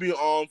 We've been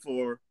on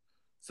for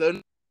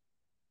 7.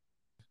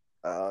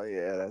 Oh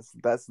yeah,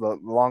 that's the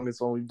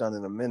longest one we've done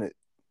in a minute.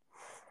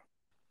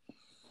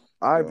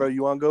 All right, bro.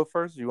 You want to go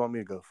first, or you want me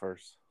to go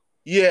first?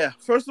 Yeah.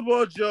 First of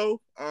all, Joe,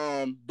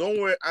 don't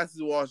wear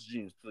acid wash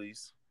jeans,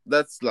 please.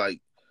 That's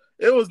like,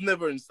 it was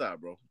never in style,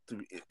 bro.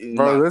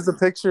 Bro, there's a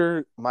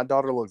picture. My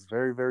daughter looks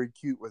very, very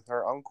cute with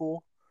her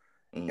uncle,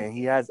 and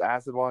he has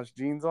acid wash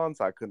jeans on,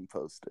 so I couldn't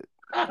post it.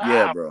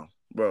 Yeah, bro.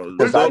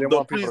 Because I didn't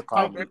want people to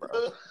call me,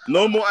 bro.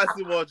 No more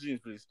acid wash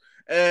jeans, please.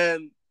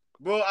 And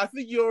bro, I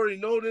think you already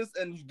know this,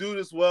 and you do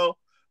this well.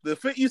 The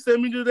fit you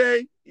sent me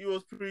today, it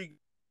was pretty.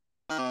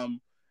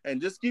 And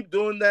just keep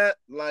doing that.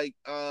 Like,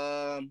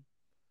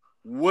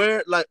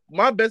 where, like,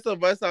 my best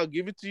advice I'll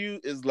give it to you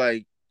is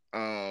like,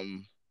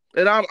 and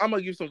I'm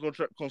gonna give some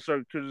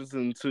constructive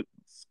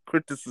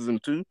criticism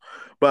too,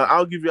 but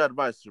I'll give you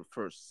advice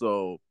first.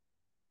 So,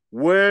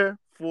 wear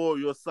for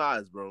your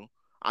size, bro.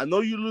 I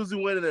know you're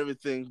losing weight and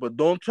everything, but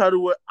don't try to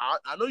wear.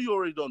 I know you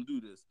already don't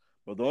do this,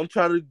 but don't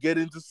try to get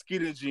into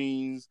skinny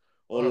jeans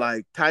or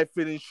like tight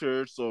fitting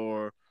shirts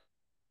or.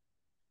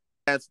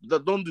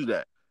 Don't do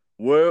that.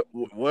 Wear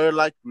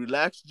like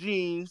relaxed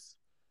jeans,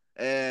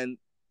 and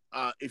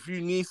if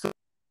you need some,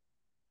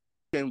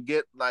 you can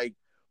get like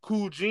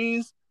cool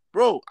jeans,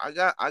 bro. I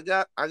got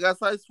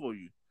size for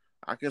you.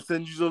 I can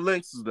send you the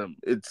links to them.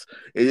 It's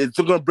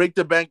not gonna break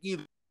the bank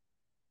either.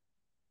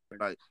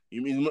 Like,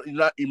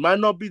 it might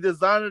not be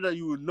designer that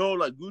you would know,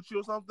 like Gucci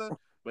or something,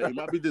 but it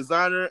might be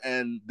designer,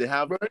 and they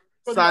have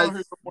size.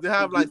 They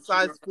have like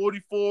size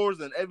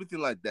 44s and everything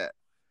like that.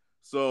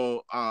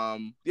 So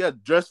yeah,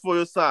 dress for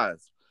your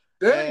size.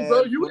 Dang,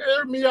 bro, you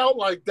aired me out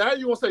like that.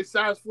 You want to say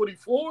size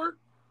 44?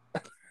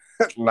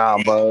 Nah,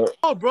 bro.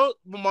 Oh, bro,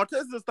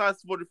 Martez is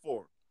size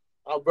 44.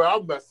 Oh, bro,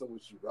 I'm messing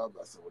with you.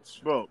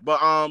 Bro, but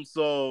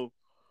so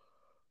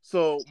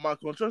my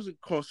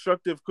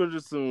constructive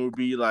criticism would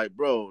be like,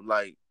 bro,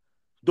 like,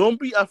 don't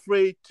be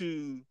afraid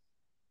to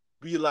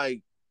be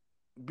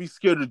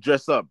scared to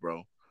dress up,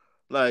 bro.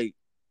 Like,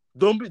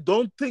 don't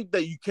think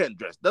that you can't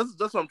dress. That's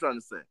what I'm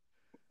trying to say.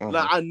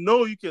 Like, I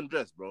know you can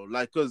dress, bro.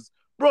 Like, cause,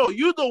 bro,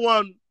 you're the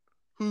one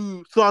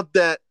who thought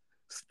that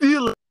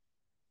stealing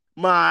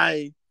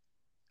my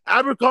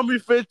Abercrombie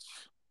Fitch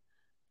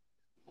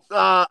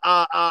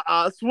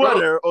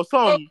sweater or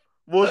something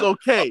was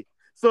okay.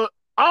 So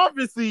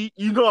obviously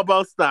you know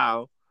about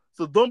style.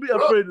 So don't be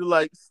afraid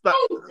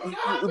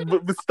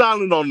to be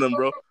styling on them,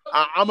 bro.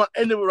 I'm gonna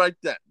end it right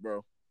that,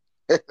 bro.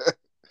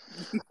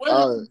 Wait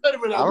a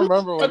minute. I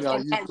remember when y'all on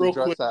used that to real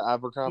dress quick. at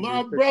Abercrombie My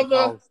and Fitch and brother,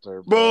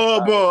 Hollister,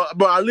 bro.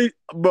 Bro, at least,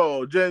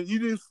 bro, Jen, you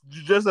didn't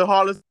just at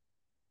Hollis.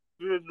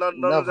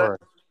 None of that.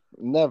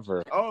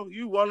 Never. Oh,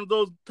 you one of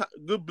those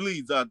good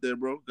bleeds out there,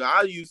 bro.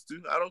 I used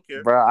to. I don't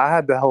care. Bro, I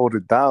had to hold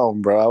it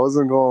down, bro. I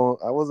wasn't going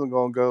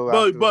to go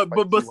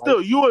after But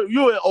still, you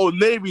were Old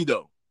Navy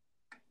though.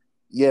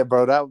 Yeah,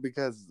 bro. That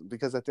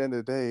because at the end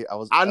of the day,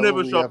 I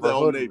never shopped at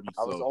Old Navy.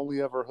 I was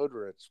only ever hood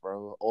rich,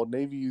 bro. Old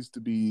Navy used to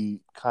be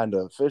kind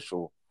of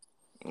official.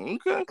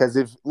 Okay. Because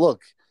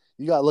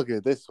you gotta look at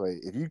it this way: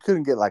 if you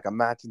couldn't get like a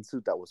matching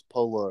suit that was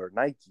Polo or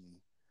Nike,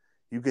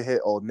 you could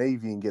hit Old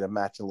Navy and get a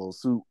matching little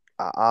suit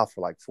for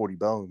like 40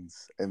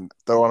 bones and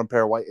throw on a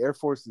pair of white Air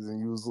Forces,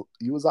 and you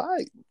was all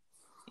right.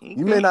 Okay.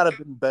 You may not have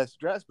been best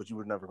dressed, but you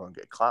were never gonna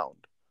get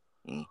clowned.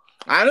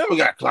 I never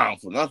got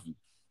clowned for nothing.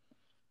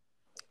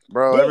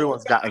 Bro,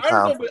 everyone's gotten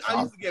clowned.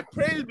 I used to get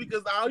praised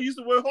because I used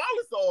to wear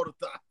Hollis all the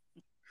time.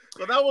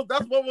 So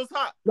that's what was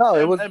hot. No,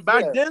 it was. And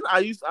back then, I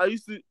used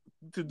to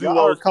do what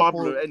was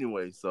popular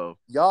anyway. So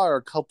y'all are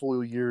a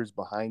couple of years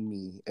behind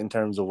me in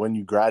terms of when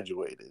you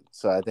graduated.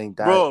 So I think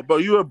that, bro,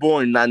 you were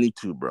born in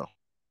 '92, bro.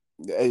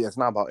 Hey, it's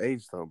not about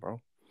age though,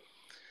 bro.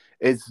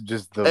 It's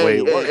just the way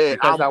it works.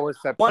 Because I was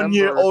September, 1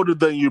 year older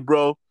than you,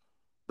 bro.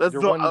 That's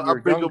not a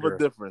big of a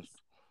difference.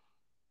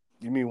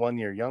 You mean 1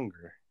 year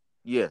younger?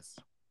 Yes.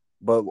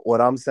 But what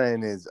I'm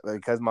saying is,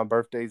 because my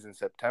birthday's in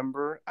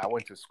September, I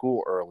went to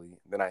school early.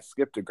 Then I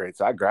skipped a grade.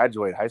 So I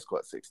graduated high school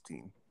at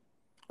 16.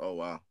 Oh,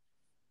 wow.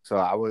 So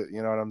I would,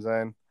 you know what I'm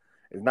saying?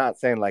 It's not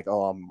saying like,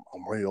 oh, I'm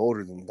way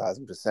older than you guys.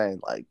 I'm just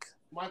saying like.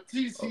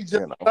 Matisse, he just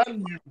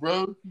sunned you,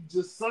 bro. He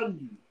just sunned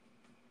you.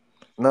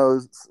 No,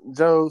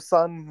 Joe,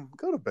 son,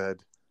 go to bed.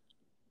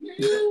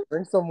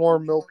 Drink some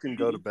warm milk and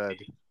go to bed.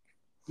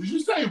 Did you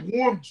say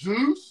warm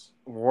juice?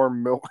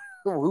 Warm milk.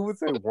 Who would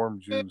say warm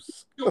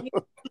juice? You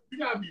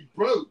gotta be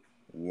broke.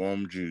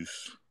 Warm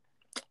juice.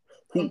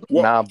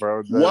 Nah,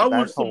 bro. Why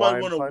would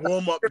somebody want to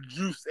warm up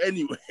juice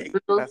anyway?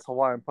 That's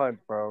Hawaiian Punch,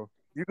 bro.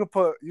 You could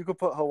put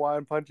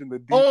Hawaiian Punch in the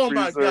deep freezer.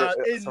 My God,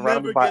 it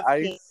surrounded never by gets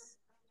ice. Cold.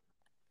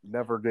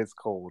 Never gets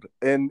cold,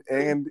 and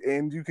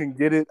you can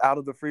get it out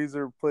of the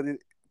freezer,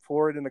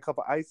 pour it in a cup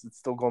of ice. It's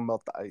still gonna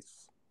melt the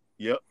ice.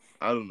 Yep.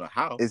 I don't know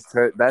how.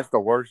 That's the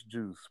worst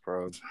juice,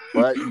 bro.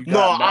 But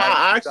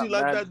I actually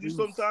like that juice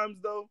sometimes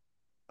though.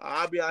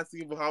 I'll be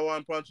asking for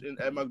Hawaiian Punch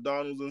at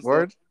McDonald's and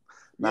stuff.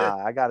 Nah,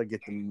 yeah. I gotta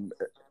get them.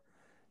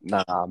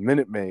 Nah,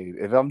 Minute Maid.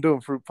 If I'm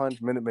doing fruit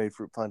punch, Minute Maid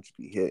fruit punch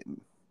be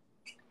hitting.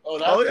 Oh,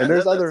 yeah. And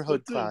there's other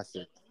hood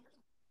classics.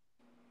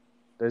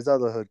 There's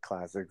other hood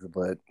classics,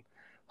 but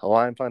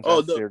Hawaiian Punch.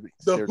 Oh,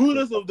 the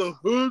hoodest of the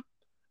hood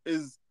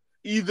is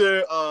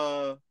either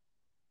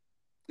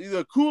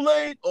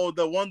Kool-Aid or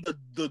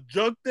the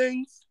jug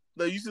things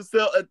that used to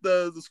sell at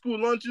the school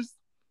lunches.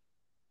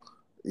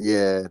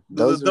 Yeah,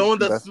 the one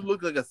that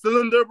look like a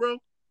cylinder, bro.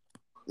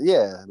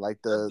 Yeah,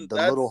 like the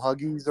little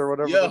Huggies or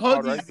whatever. Yeah,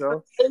 Huggies. Right,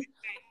 Joe?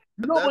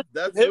 You know what?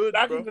 That's good,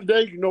 back in the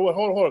day. You know what?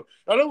 Hold on.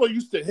 I know what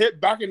used to hit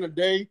back in the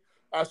day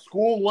at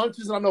school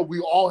lunches. And I know we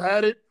all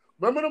had it.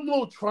 Remember them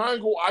little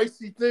triangle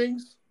icy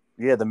things?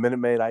 Yeah, the Minute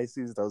Maid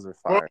ices. Those are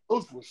fire. Bro,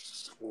 those were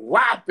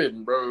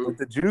slapping, bro. But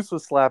the juice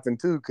was slapping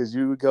too, because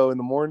you would go in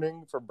the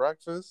morning for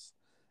breakfast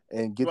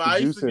and get the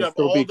juice and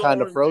still be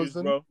kind of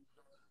frozen. Juice,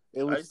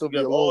 it would still be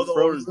a little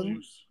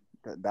frozen.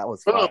 That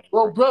was fire.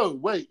 Bro,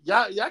 wait.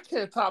 Y'all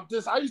can't top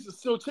this. I used to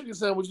steal chicken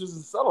sandwiches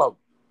and sell them.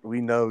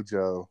 We know,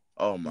 Joe.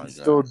 Oh, my God.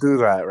 Still do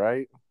that,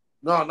 right?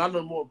 No, not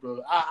no more,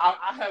 bro.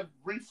 I have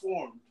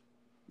reformed.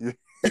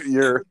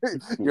 You're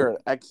an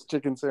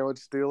ex-chicken sandwich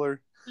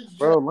stealer?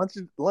 Bro,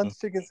 lunch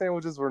chicken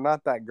sandwiches were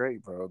not that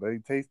great, bro. They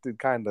tasted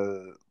kind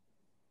of...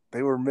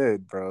 They were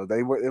mid, bro.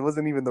 It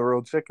wasn't even the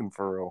real chicken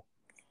for real.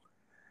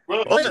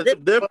 Bro,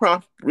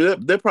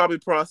 they're probably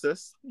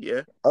processed,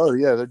 yeah. Oh,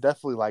 yeah, they're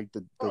definitely like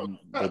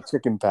the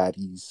chicken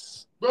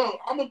patties. Bro,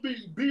 I'm going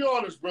to be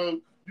honest, bro.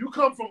 You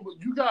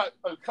got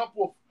a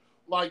couple of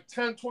like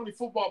 10, 20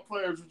 football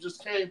players who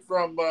just came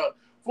from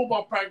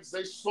football practice.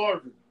 They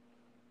starving.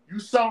 You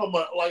sell them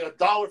like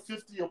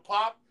 $1.50 a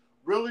pop.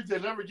 Really? They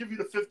never give you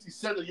the 50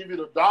 cents. They give you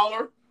the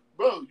 $1.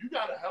 Bro, you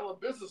got a hell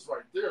of business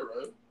right there,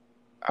 right?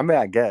 I mean,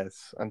 I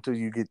guess until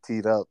you get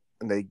teed up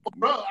and they.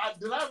 Bro,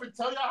 did I ever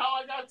tell you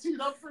how I got teed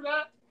up for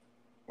that?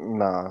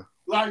 Nah.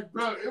 Like,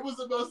 bro, it was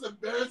the most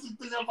embarrassing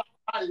thing of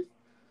my life.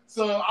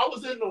 So I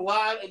was in the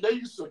line, and they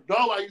used to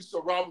know I used to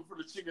rob them for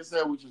the chicken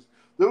sandwiches.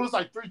 There was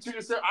like 3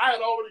 chicken sandwiches. I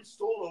had already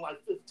stolen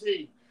like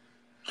 15.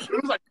 It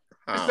was like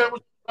chicken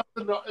sandwiches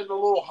in the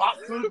little hot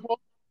food bowl.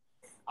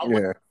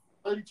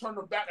 Lady turned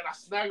her back, and I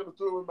snagged them and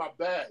threw them in my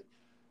bag.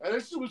 And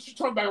then she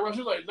turned back around, she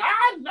was like, nah,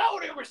 I know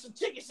there were some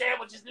chicken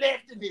sandwiches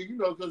left in here,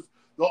 because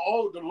the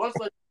lunch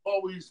lady was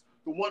always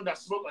the one that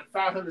smoked like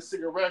 500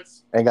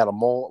 cigarettes. And got a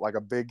mole, like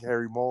a big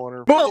hairy mole in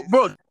her face.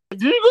 Bro,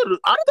 did you go to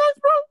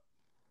Idice, bro?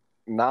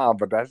 Nah,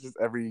 but that's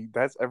every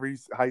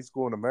high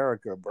school in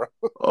America, bro.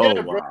 Oh,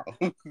 yeah, wow.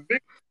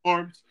 Big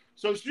arms.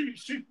 So she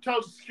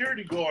tells the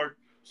security guard,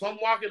 so I'm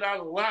walking out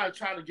of the line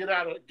trying to get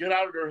out of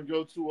there and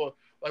go to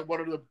like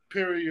one of the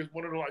periods,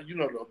 one of the like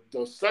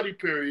the study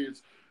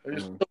periods, and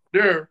just Mm.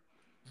 there.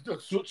 The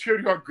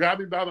security guard grabbed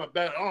me by my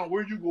bag. Oh,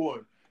 where you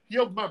going? He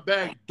opened my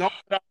bag, dumped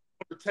it out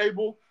on the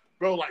table,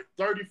 bro. Like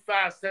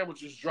 35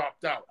 sandwiches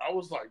dropped out. I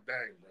was like,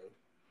 dang, bro.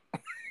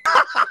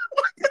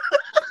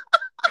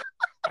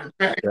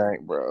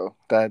 Dang, bro.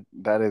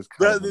 That is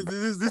kind of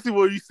This is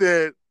what you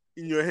said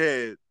in your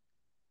head.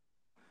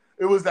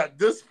 It was at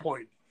this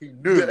point he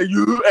knew.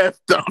 You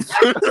effed up.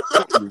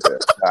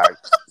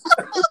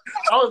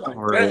 I was like,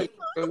 dang,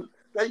 bro.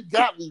 They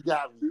got me.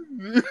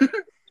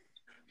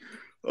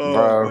 Oh,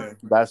 bro, man.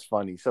 that's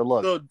funny. So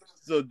look,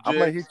 so I'm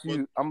gonna hit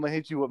you. I'm gonna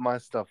hit you with my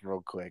stuff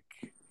real quick.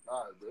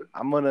 All right,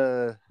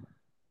 bro.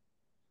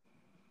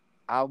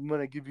 I'm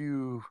gonna give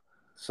you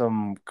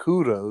some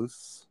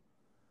kudos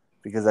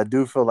because I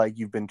do feel like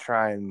you've been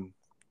trying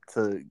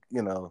to,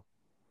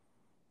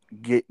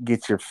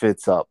 get your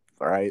fits up,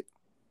 all right?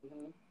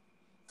 Mm-hmm.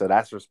 So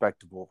that's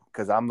respectable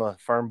because I'm a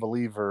firm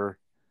believer,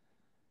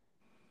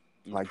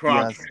 like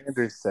Deion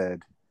Sanders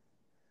said,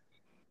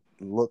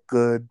 look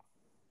good,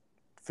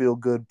 feel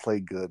good,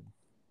 play good.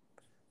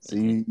 So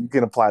you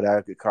can apply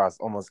that across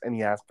almost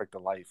any aspect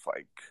of life.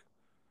 Like,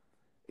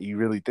 you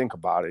really think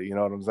about it, you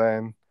know what I'm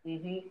saying?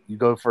 Mm-hmm. You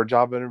go for a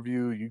job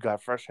interview, you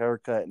got fresh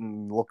haircut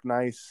and look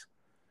nice.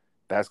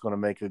 That's going to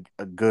make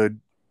a good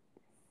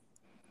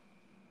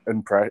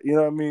impression. You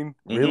know what I mean?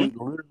 Mm-hmm. Really,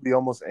 literally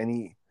almost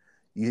any.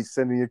 You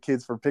sending your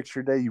kids for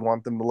picture day, you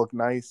want them to look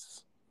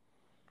nice.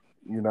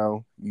 You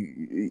know.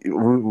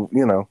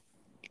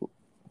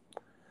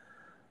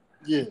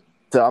 Yeah.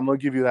 So I'm going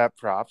to give you that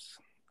props.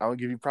 I'm going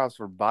to give you props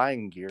for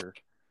buying gear,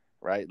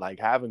 right? Like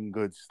having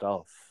good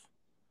stuff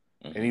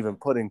and even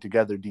putting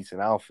together decent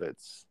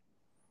outfits.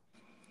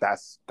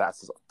 That's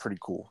pretty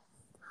cool.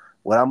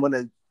 What I'm going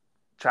to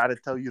try to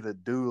tell you to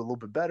do a little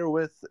bit better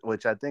with,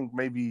 which I think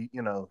maybe,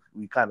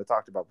 we kind of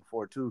talked about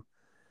before too,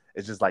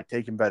 is just like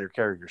taking better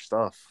care of your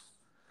stuff.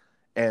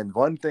 And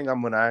one thing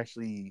I'm going to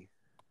actually,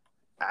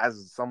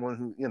 as someone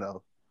who,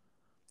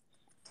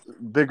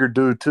 bigger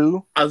dude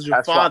too. As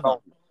your father.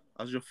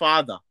 As your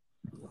father.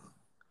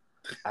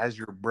 As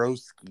your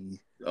broski.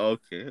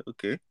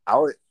 Okay.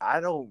 I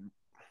don't,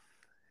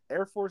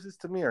 Air Forces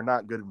to me are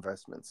not good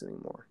investments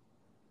anymore.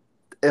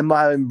 Am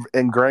I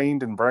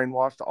ingrained and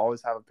brainwashed to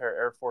always have a pair of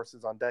Air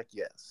Forces on deck?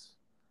 Yes.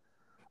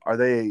 Are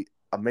they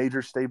a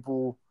major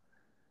staple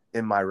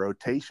in my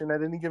rotation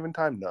at any given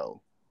time?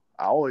 No.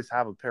 I always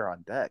have a pair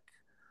on deck,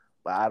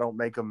 but I don't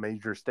make them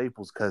major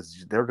staples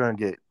because they're going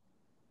to get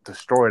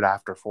destroyed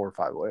after 4 or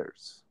 5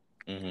 wears.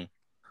 Mm-hmm.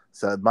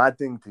 So my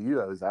thing to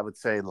you is I would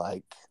say,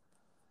 like,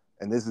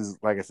 and this is,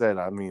 like I said,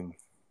 I mean,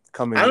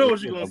 I know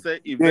what you're going to say.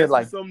 Invest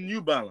in some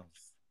New Balance.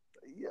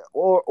 Yeah,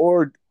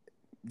 or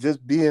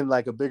just being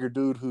like a bigger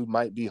dude who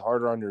might be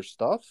harder on your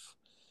stuff,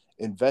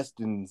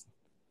 invest in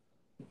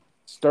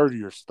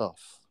sturdier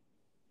stuff.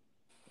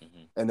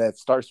 Mm-hmm. And that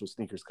starts with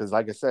sneakers because,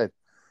 like I said,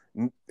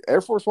 Air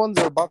Force Ones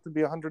are about to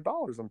be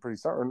 $100, I'm pretty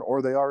certain,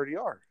 or they already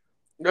are.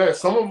 Yeah,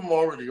 some of them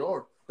already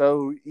are.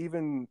 So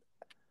even,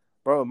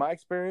 bro, in my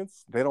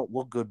experience, they don't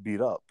look good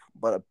beat up.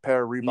 But a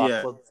pair of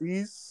Reebok Club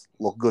C's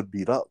look good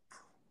beat up.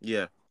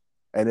 Yeah.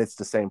 And it's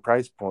the same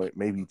price point,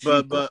 maybe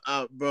cheaper. But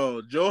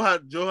bro, Joe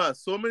had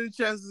so many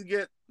chances to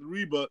get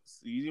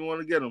Reeboks. He didn't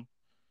want to get them.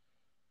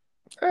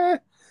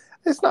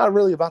 It's not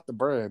really about the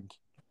brand.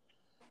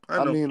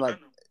 I mean, like,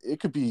 it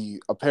could be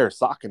a pair of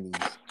Sauconys.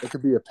 It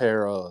could be a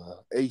pair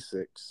of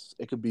Asics.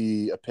 It could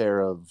be a pair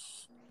of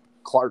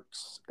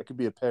Clarks. It could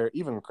be a pair,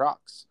 even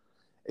Crocs.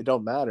 It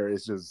don't matter.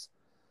 It's just,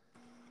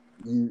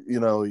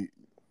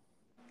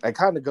 it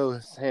kind of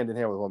goes hand in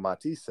hand with what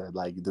Mati said.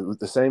 Like,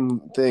 the same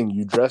thing.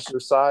 You dress your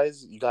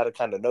size, you got to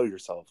kind of know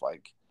yourself.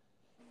 Like,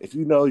 if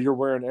you know you're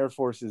wearing Air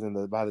Forces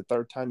and by the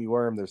third time you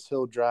wear them, there's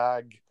heel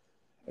drag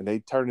and they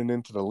turning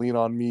into the Lean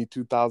On Me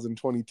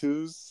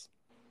 2022s,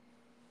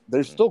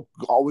 there's still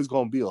always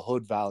going to be a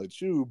hood valid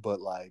shoe, but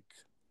like,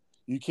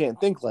 you can't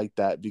think like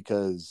that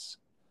because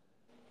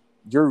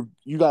you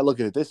got to look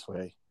at it this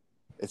way.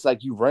 It's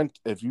like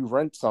if you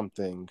rent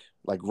something,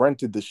 like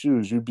rented the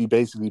shoes, you'd be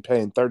basically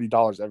paying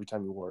 $30 every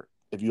time you wear it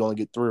if you only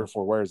get 3 or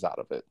 4 wears out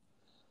of it.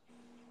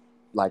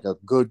 Like a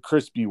good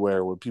crispy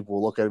wear where people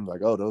will look at them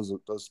like, oh, those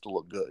still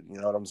look good. You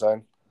know what I'm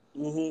saying?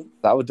 Mm-hmm.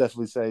 I would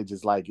definitely say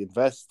just like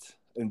invest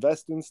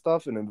in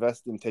stuff and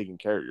invest in taking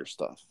care of your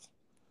stuff.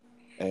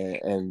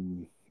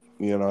 And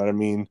you know what I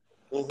mean?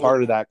 Mm-hmm.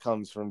 Part of that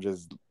comes from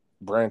just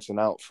branching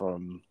out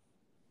from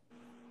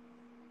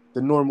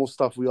the normal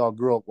stuff we all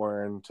grew up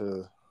wearing to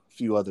a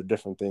few other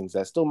different things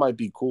that still might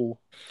be cool.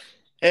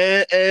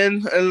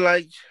 And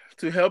like,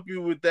 to help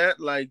you with that,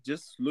 like,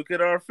 just look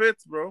at our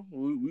fits, bro.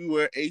 We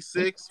wear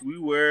A6. We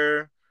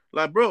wear,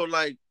 like, bro,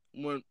 like,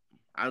 when,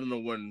 I don't know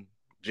when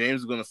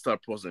James is going to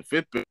start posting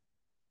fit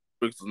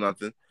pics or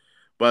nothing.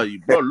 But,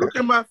 bro, look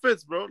at my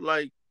fits, bro.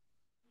 Like,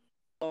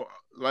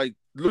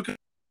 look at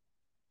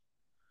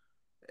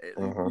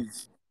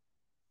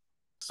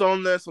it's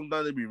on there.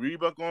 Sometimes there be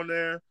Reebok on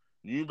there,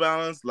 New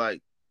Balance,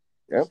 like,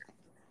 yep.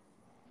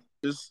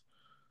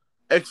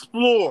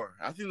 Explore.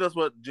 I think that's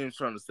what James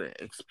trying to say.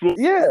 Explore.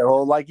 Yeah,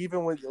 or like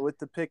even with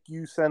the pick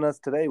you sent us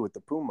today with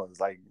the Pumas,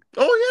 like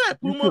Oh yeah,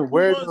 you Puma. can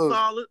wear Puma is those.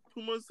 solid.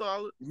 Puma is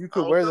solid. You I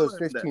could was wear those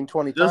telling him that. 15,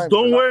 20 Just times. They're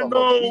don't not wear gonna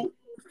go deep. no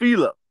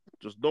Fila.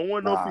 Just don't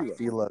wear no Nah, Fila.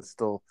 Fila is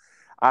still.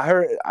 I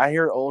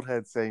hear old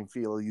heads saying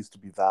Fila used to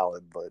be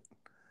valid, but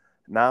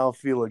now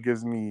Fila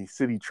gives me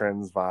City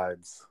Trends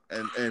vibes.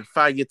 And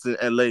faggots in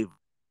LA.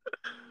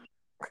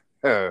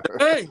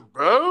 Hey,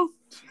 bro.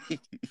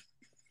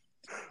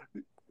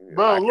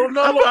 Bro, look,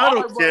 no, look, I all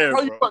don't right, care,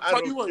 bro. bro.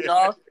 Tell you what,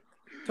 y'all.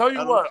 Tell you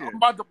I don't what, care. I'm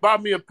about to buy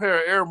me a pair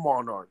of Air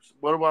Monarchs.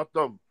 What about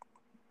them?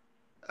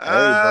 Hey,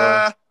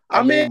 bro.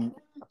 I mean,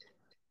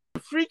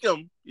 freak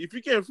them. If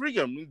you can't freak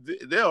them,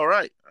 they're all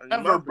right.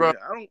 Never, bro. I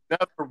don't.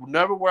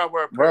 Never wear a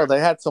pair. Bro, they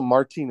had some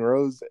Martin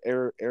Rose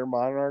Air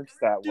Monarchs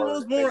that You know, were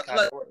it's more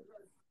like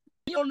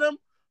on them.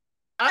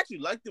 I actually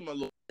like them a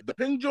lot. The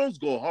Pink Jones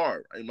go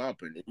hard, in my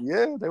opinion.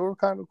 Yeah, they were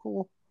kind of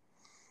cool.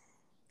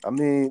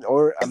 It's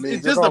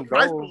just the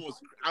price point was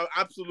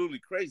absolutely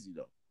crazy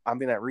though. I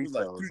mean, at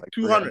retail, it was like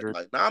 200.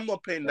 Like now, I'm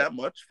not paying that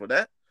much for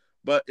that.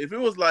 But if it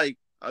was like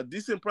a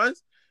decent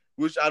price,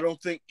 which I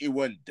don't think it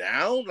went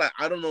down. Like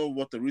I don't know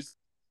what the resale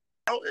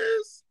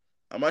is.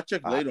 I might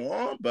check later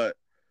on. But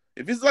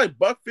if it's like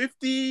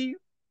 $150,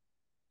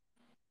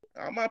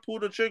 I might pull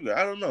the trigger.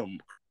 I don't know.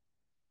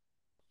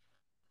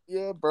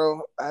 Yeah,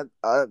 bro.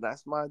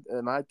 That's my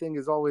thing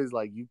is always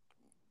like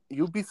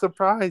you'll be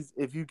surprised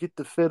if you get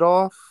the fit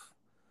off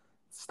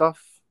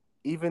stuff.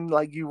 Even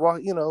like you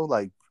walk,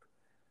 like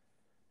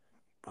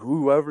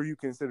whoever you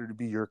consider to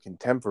be your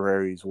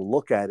contemporaries will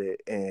look at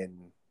it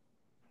and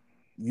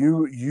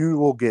you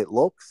will get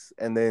looks,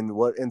 and then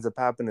what ends up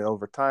happening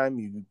over time,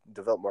 you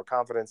develop more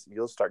confidence and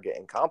you'll start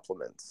getting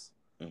compliments.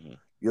 Mm-hmm.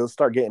 You'll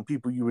start getting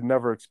people you would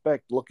never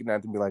expect looking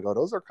at them and be like, oh,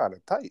 those are kind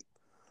of tight.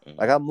 Mm-hmm.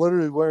 Like I'm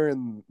literally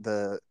wearing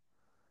they're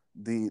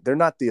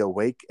not the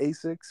Awake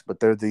Asics, but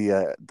they're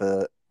the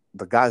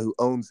guy who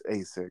owns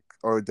ASIC,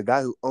 or the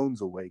guy who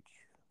owns Awake.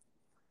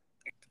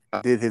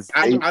 Did his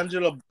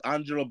Angela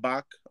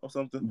Bach or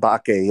something?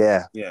 Bakke,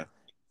 yeah. Yeah.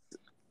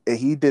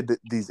 He did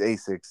these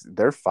ASICs.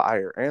 They're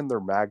fire and they're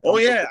mag. Oh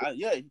yeah,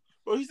 yeah.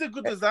 Bro, he's a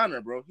good designer,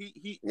 bro.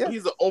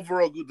 He's an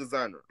overall good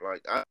designer.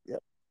 Like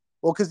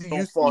well, because he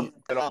used to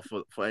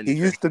for anything.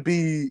 He used to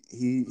be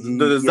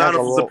the designer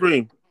for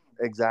Supreme.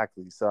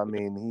 Exactly. So I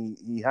mean,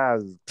 he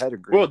has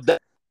pedigree. Bro,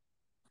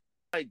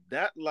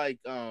 that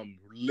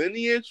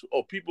lineage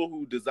of people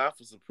who design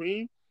for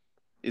Supreme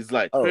is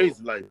like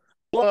crazy. Like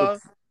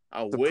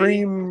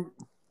Supreme,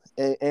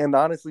 and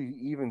honestly,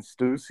 even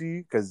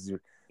Stussy, because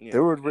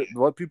there were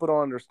what people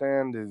don't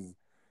understand is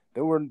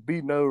there would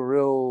be no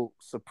real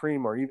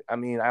Supreme, or even, I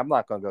mean, I'm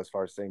not gonna go as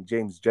far as saying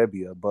James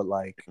Jebbia, but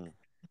like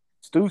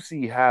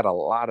Stussy had a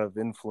lot of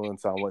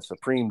influence on what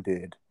Supreme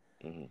did.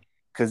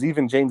 Because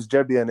even James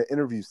Jebbia in an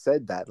interview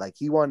said that, like,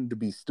 he wanted to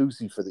be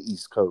Stussy for the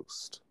East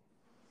Coast.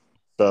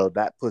 So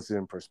that puts it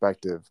in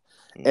perspective.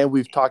 And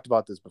we've talked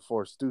about this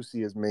before.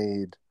 Stussy has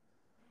made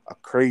a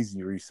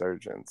crazy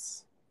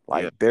resurgence.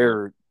 Like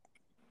they're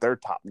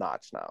top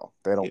notch now.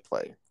 They don't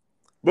play.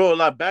 Bro,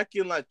 like back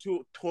in like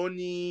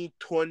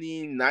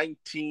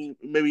 2019,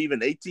 maybe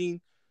even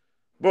 18.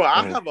 Bro,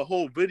 I have a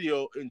whole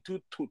video in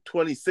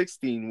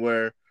 2016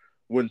 where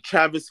when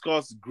Travis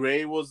Scott's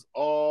Gray was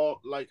all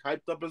like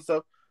hyped up and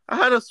stuff, I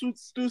had a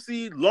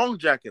Stussy long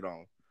jacket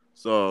on.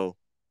 So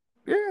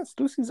yeah,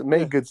 Stussy's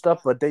made good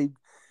stuff, but they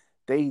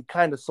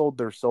kind of sold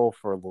their soul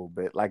for a little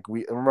bit. Like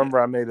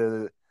I made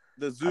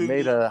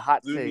a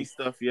hot take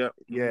stuff. Yeah,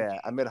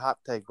 I made a hot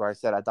take where I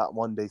said I thought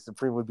one day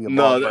Supreme would be a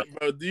bro.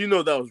 Do you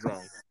know that was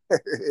wrong?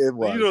 It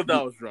was. You know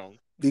that was wrong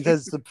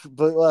because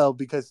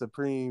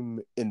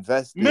Supreme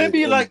invested.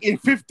 Maybe like in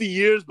 50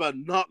 years, but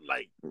not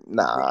like.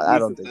 Nah, I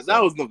don't think so.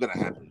 That was not gonna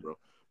happen, bro.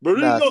 Bro,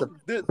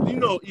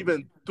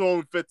 even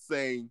throwing fits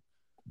saying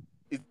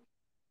it's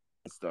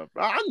stuff.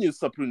 I knew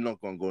Supreme not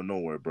gonna go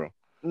nowhere, bro.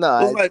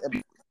 No,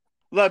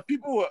 like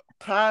people were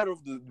tired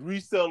of the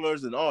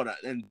resellers and all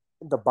that, and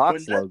the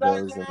box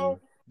logos and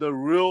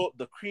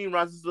the cream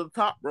rises to the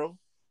top, bro.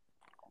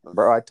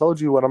 Bro, I told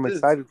you what I'm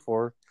excited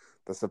for.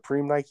 The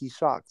Supreme Nike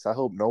Shocks. I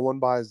hope no one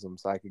buys them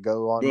so I could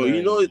go on. Bro,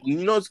 you know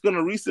it's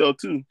gonna resell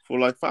too for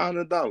like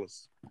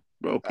 $500.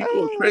 Bro,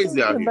 people are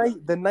crazy out here.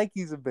 The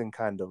Nikes have been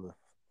kind of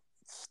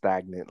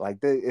stagnant. Like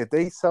if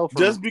they sell for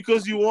just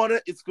because you want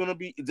it, it's gonna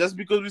be just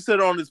because we said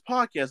it on this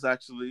podcast.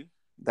 Actually,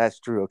 that's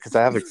true because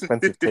I have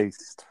expensive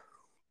taste.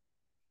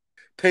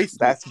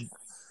 That's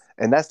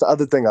the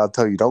other thing I'll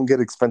tell you. Don't get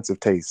expensive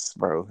tastes,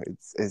 bro.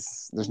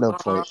 It's there's no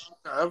point.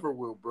 I ever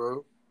will,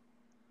 bro.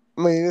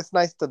 I mean, it's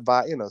nice to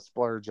buy,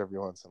 splurge every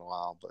once in a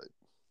while, but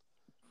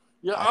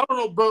yeah, I don't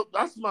know, bro.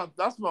 That's one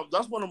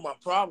of my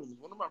problems.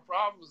 One of my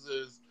problems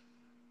is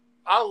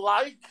I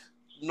like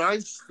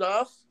nice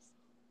stuff,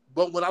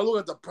 but when I look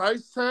at the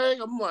price tag,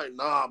 I'm like,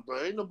 nah,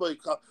 bro, ain't nobody.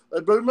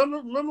 But remember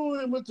when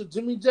we went to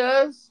Jimmy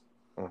Jazz,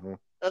 and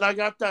I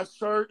got that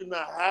shirt and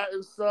that hat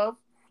and stuff,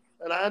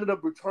 and I ended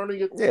up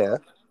returning it.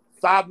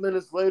 5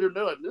 minutes later,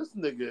 they're like, this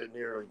nigga in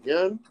here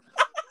again.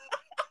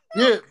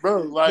 Yeah,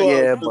 bro.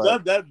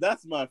 Like,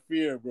 that's my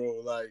fear,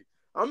 bro. Like,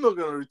 I'm not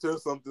gonna return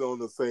something on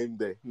the same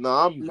day. No,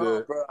 I'm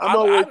good. Bro. I'm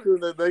not waiting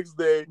the next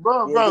day.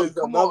 Bro, There's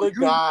come another on,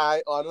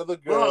 guy or another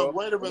girl. bro.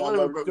 Wait a And minute, I'm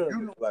not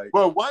returning it. bro. Like,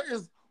 Bro,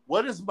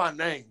 what is my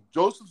name?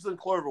 Joseph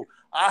Sinclairville.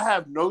 I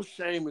have no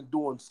shame in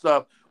doing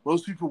stuff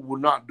most people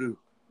would not do.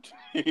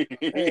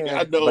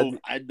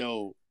 I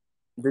know.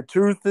 The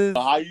truth is,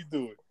 How you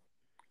doing?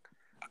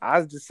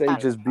 I just say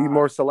just be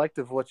more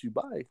selective what you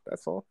buy.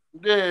 That's all.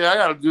 Yeah, I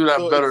gotta do that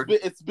better.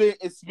 It's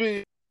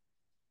been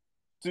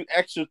to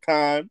extra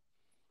time.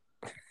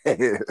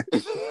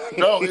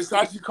 No, it's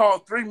actually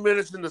called 3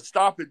 minutes in the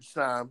stoppage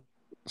time.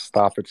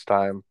 Stoppage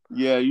time.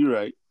 Yeah, you're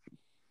right.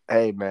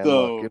 Hey man,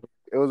 look,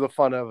 it was a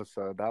fun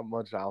episode. That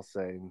much I'll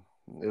say.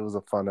 It was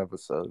a fun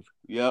episode.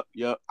 Yep.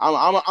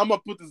 I'm gonna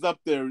put this up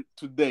there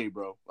today,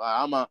 bro.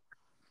 I'm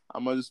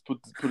gonna just put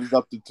this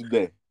up there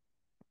today.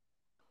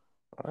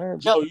 All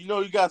right, Yo,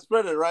 you got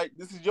spread it, right?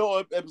 This is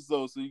your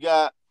episode, so you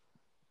got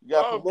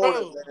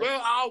promote it, man.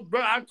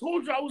 Bro, I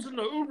told you I was in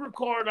the Uber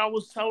car and I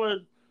was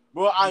telling.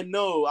 Bro, I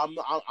know. I'm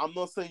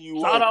not saying you.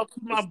 Shout out to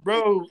my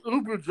bro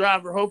Uber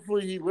driver.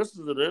 Hopefully he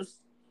listens to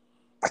this.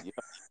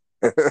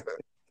 Yeah.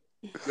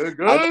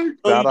 Good.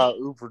 Shout out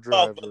Uber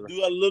driver.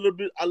 Do a little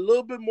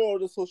bit more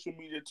of the social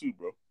media too,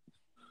 bro.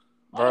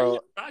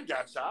 Bro, I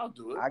got you. I'll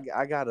do it.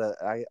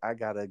 I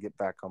gotta get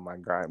back on my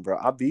grind, bro.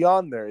 I'll be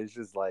on there. It's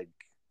just like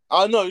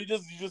I know you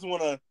just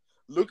want to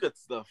look at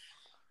stuff.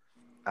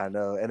 I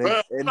know, and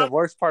the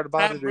worst part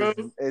about it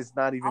is it's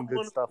not even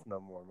good stuff no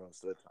more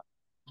most of the time.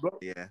 Bro.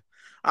 Yeah.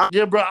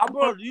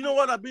 Bro. You know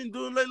what I've been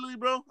doing lately,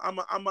 bro? I'm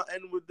gonna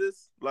end with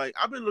this. Like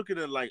I've been looking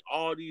at like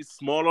all these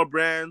smaller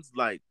brands.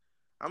 Like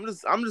I'm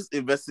just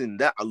investing in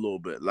that a little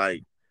bit.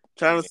 Like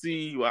trying to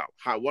see who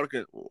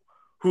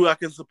I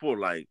can support.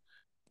 Like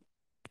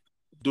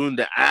doing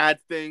the ad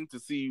thing to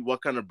see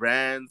what kind of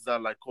brands are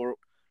like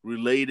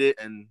related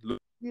and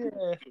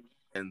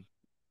and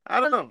I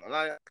don't know.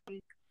 Like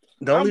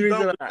the only I'm reason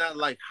done with that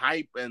like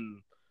hype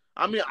and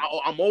I mean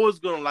I'm always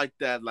gonna like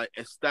that like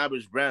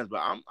established brands, but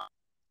I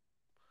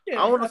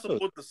want to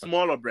support the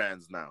smaller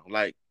brands now.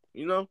 Like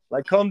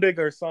like Comme des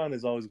Garçons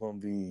is always gonna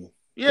be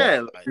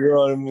like, you know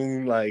what I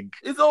mean. Like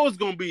it's always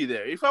gonna be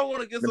there. If I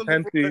want to get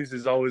something, Penties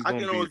is always gonna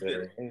be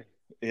there.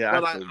 Yeah,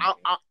 but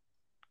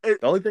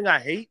the only thing I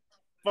hate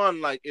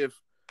fun like if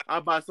I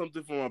buy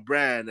something from a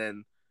brand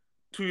and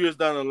 2 years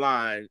down the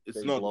line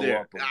it's not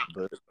there.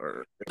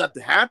 Or it's not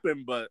to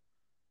happen, but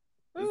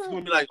it's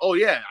gonna be like, oh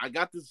yeah, I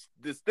got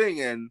this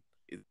thing and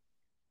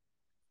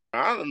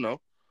I don't know.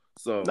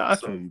 So I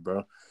feel you,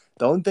 bro.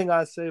 The only thing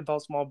I say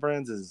about small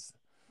brands is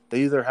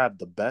they either have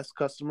the best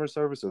customer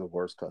service or the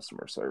worst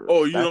customer service.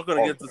 Oh, you're not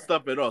gonna get the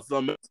stuff at all.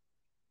 So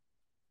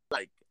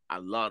like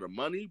a lot of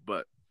money,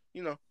 but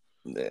do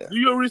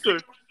your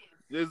research.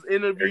 There's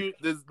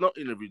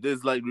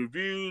There's like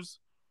reviews.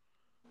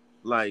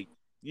 Like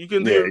you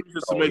can do your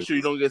research to make sure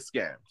you don't get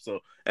scammed. So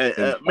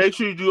and make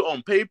sure you do it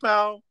on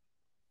PayPal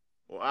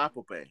or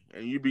Apple Pay,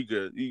 and you be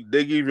good.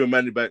 They give your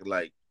money back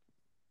like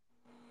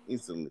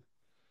instantly.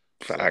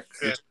 Facts.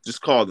 So,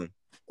 just call them.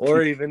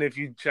 Or even if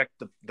you check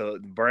the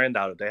brand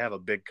out, if they have a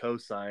big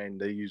cosign,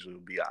 they usually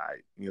will be all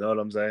right. You know what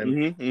I'm saying?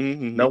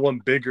 Mm-hmm. No one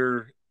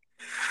bigger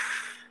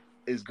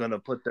is gonna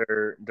put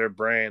their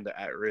brand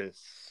at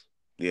risk.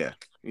 Yeah,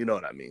 you know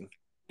what I mean.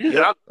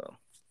 Yeah. So.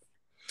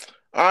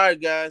 All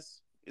right,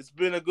 guys, it's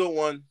been a good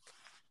one.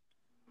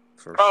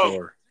 For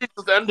sure.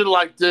 It's ended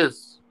like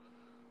this.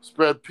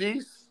 Spread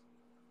peace,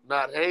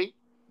 not hate,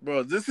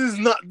 bro. This is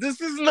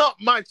not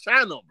my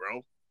channel,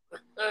 bro.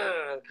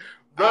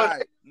 Bro,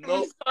 right.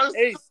 No,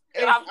 Ace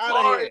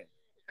out of here.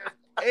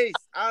 Ace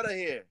out of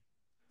here.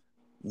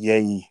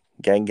 Yay,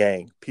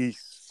 gang,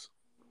 peace.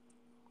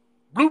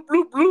 Bloop bloop.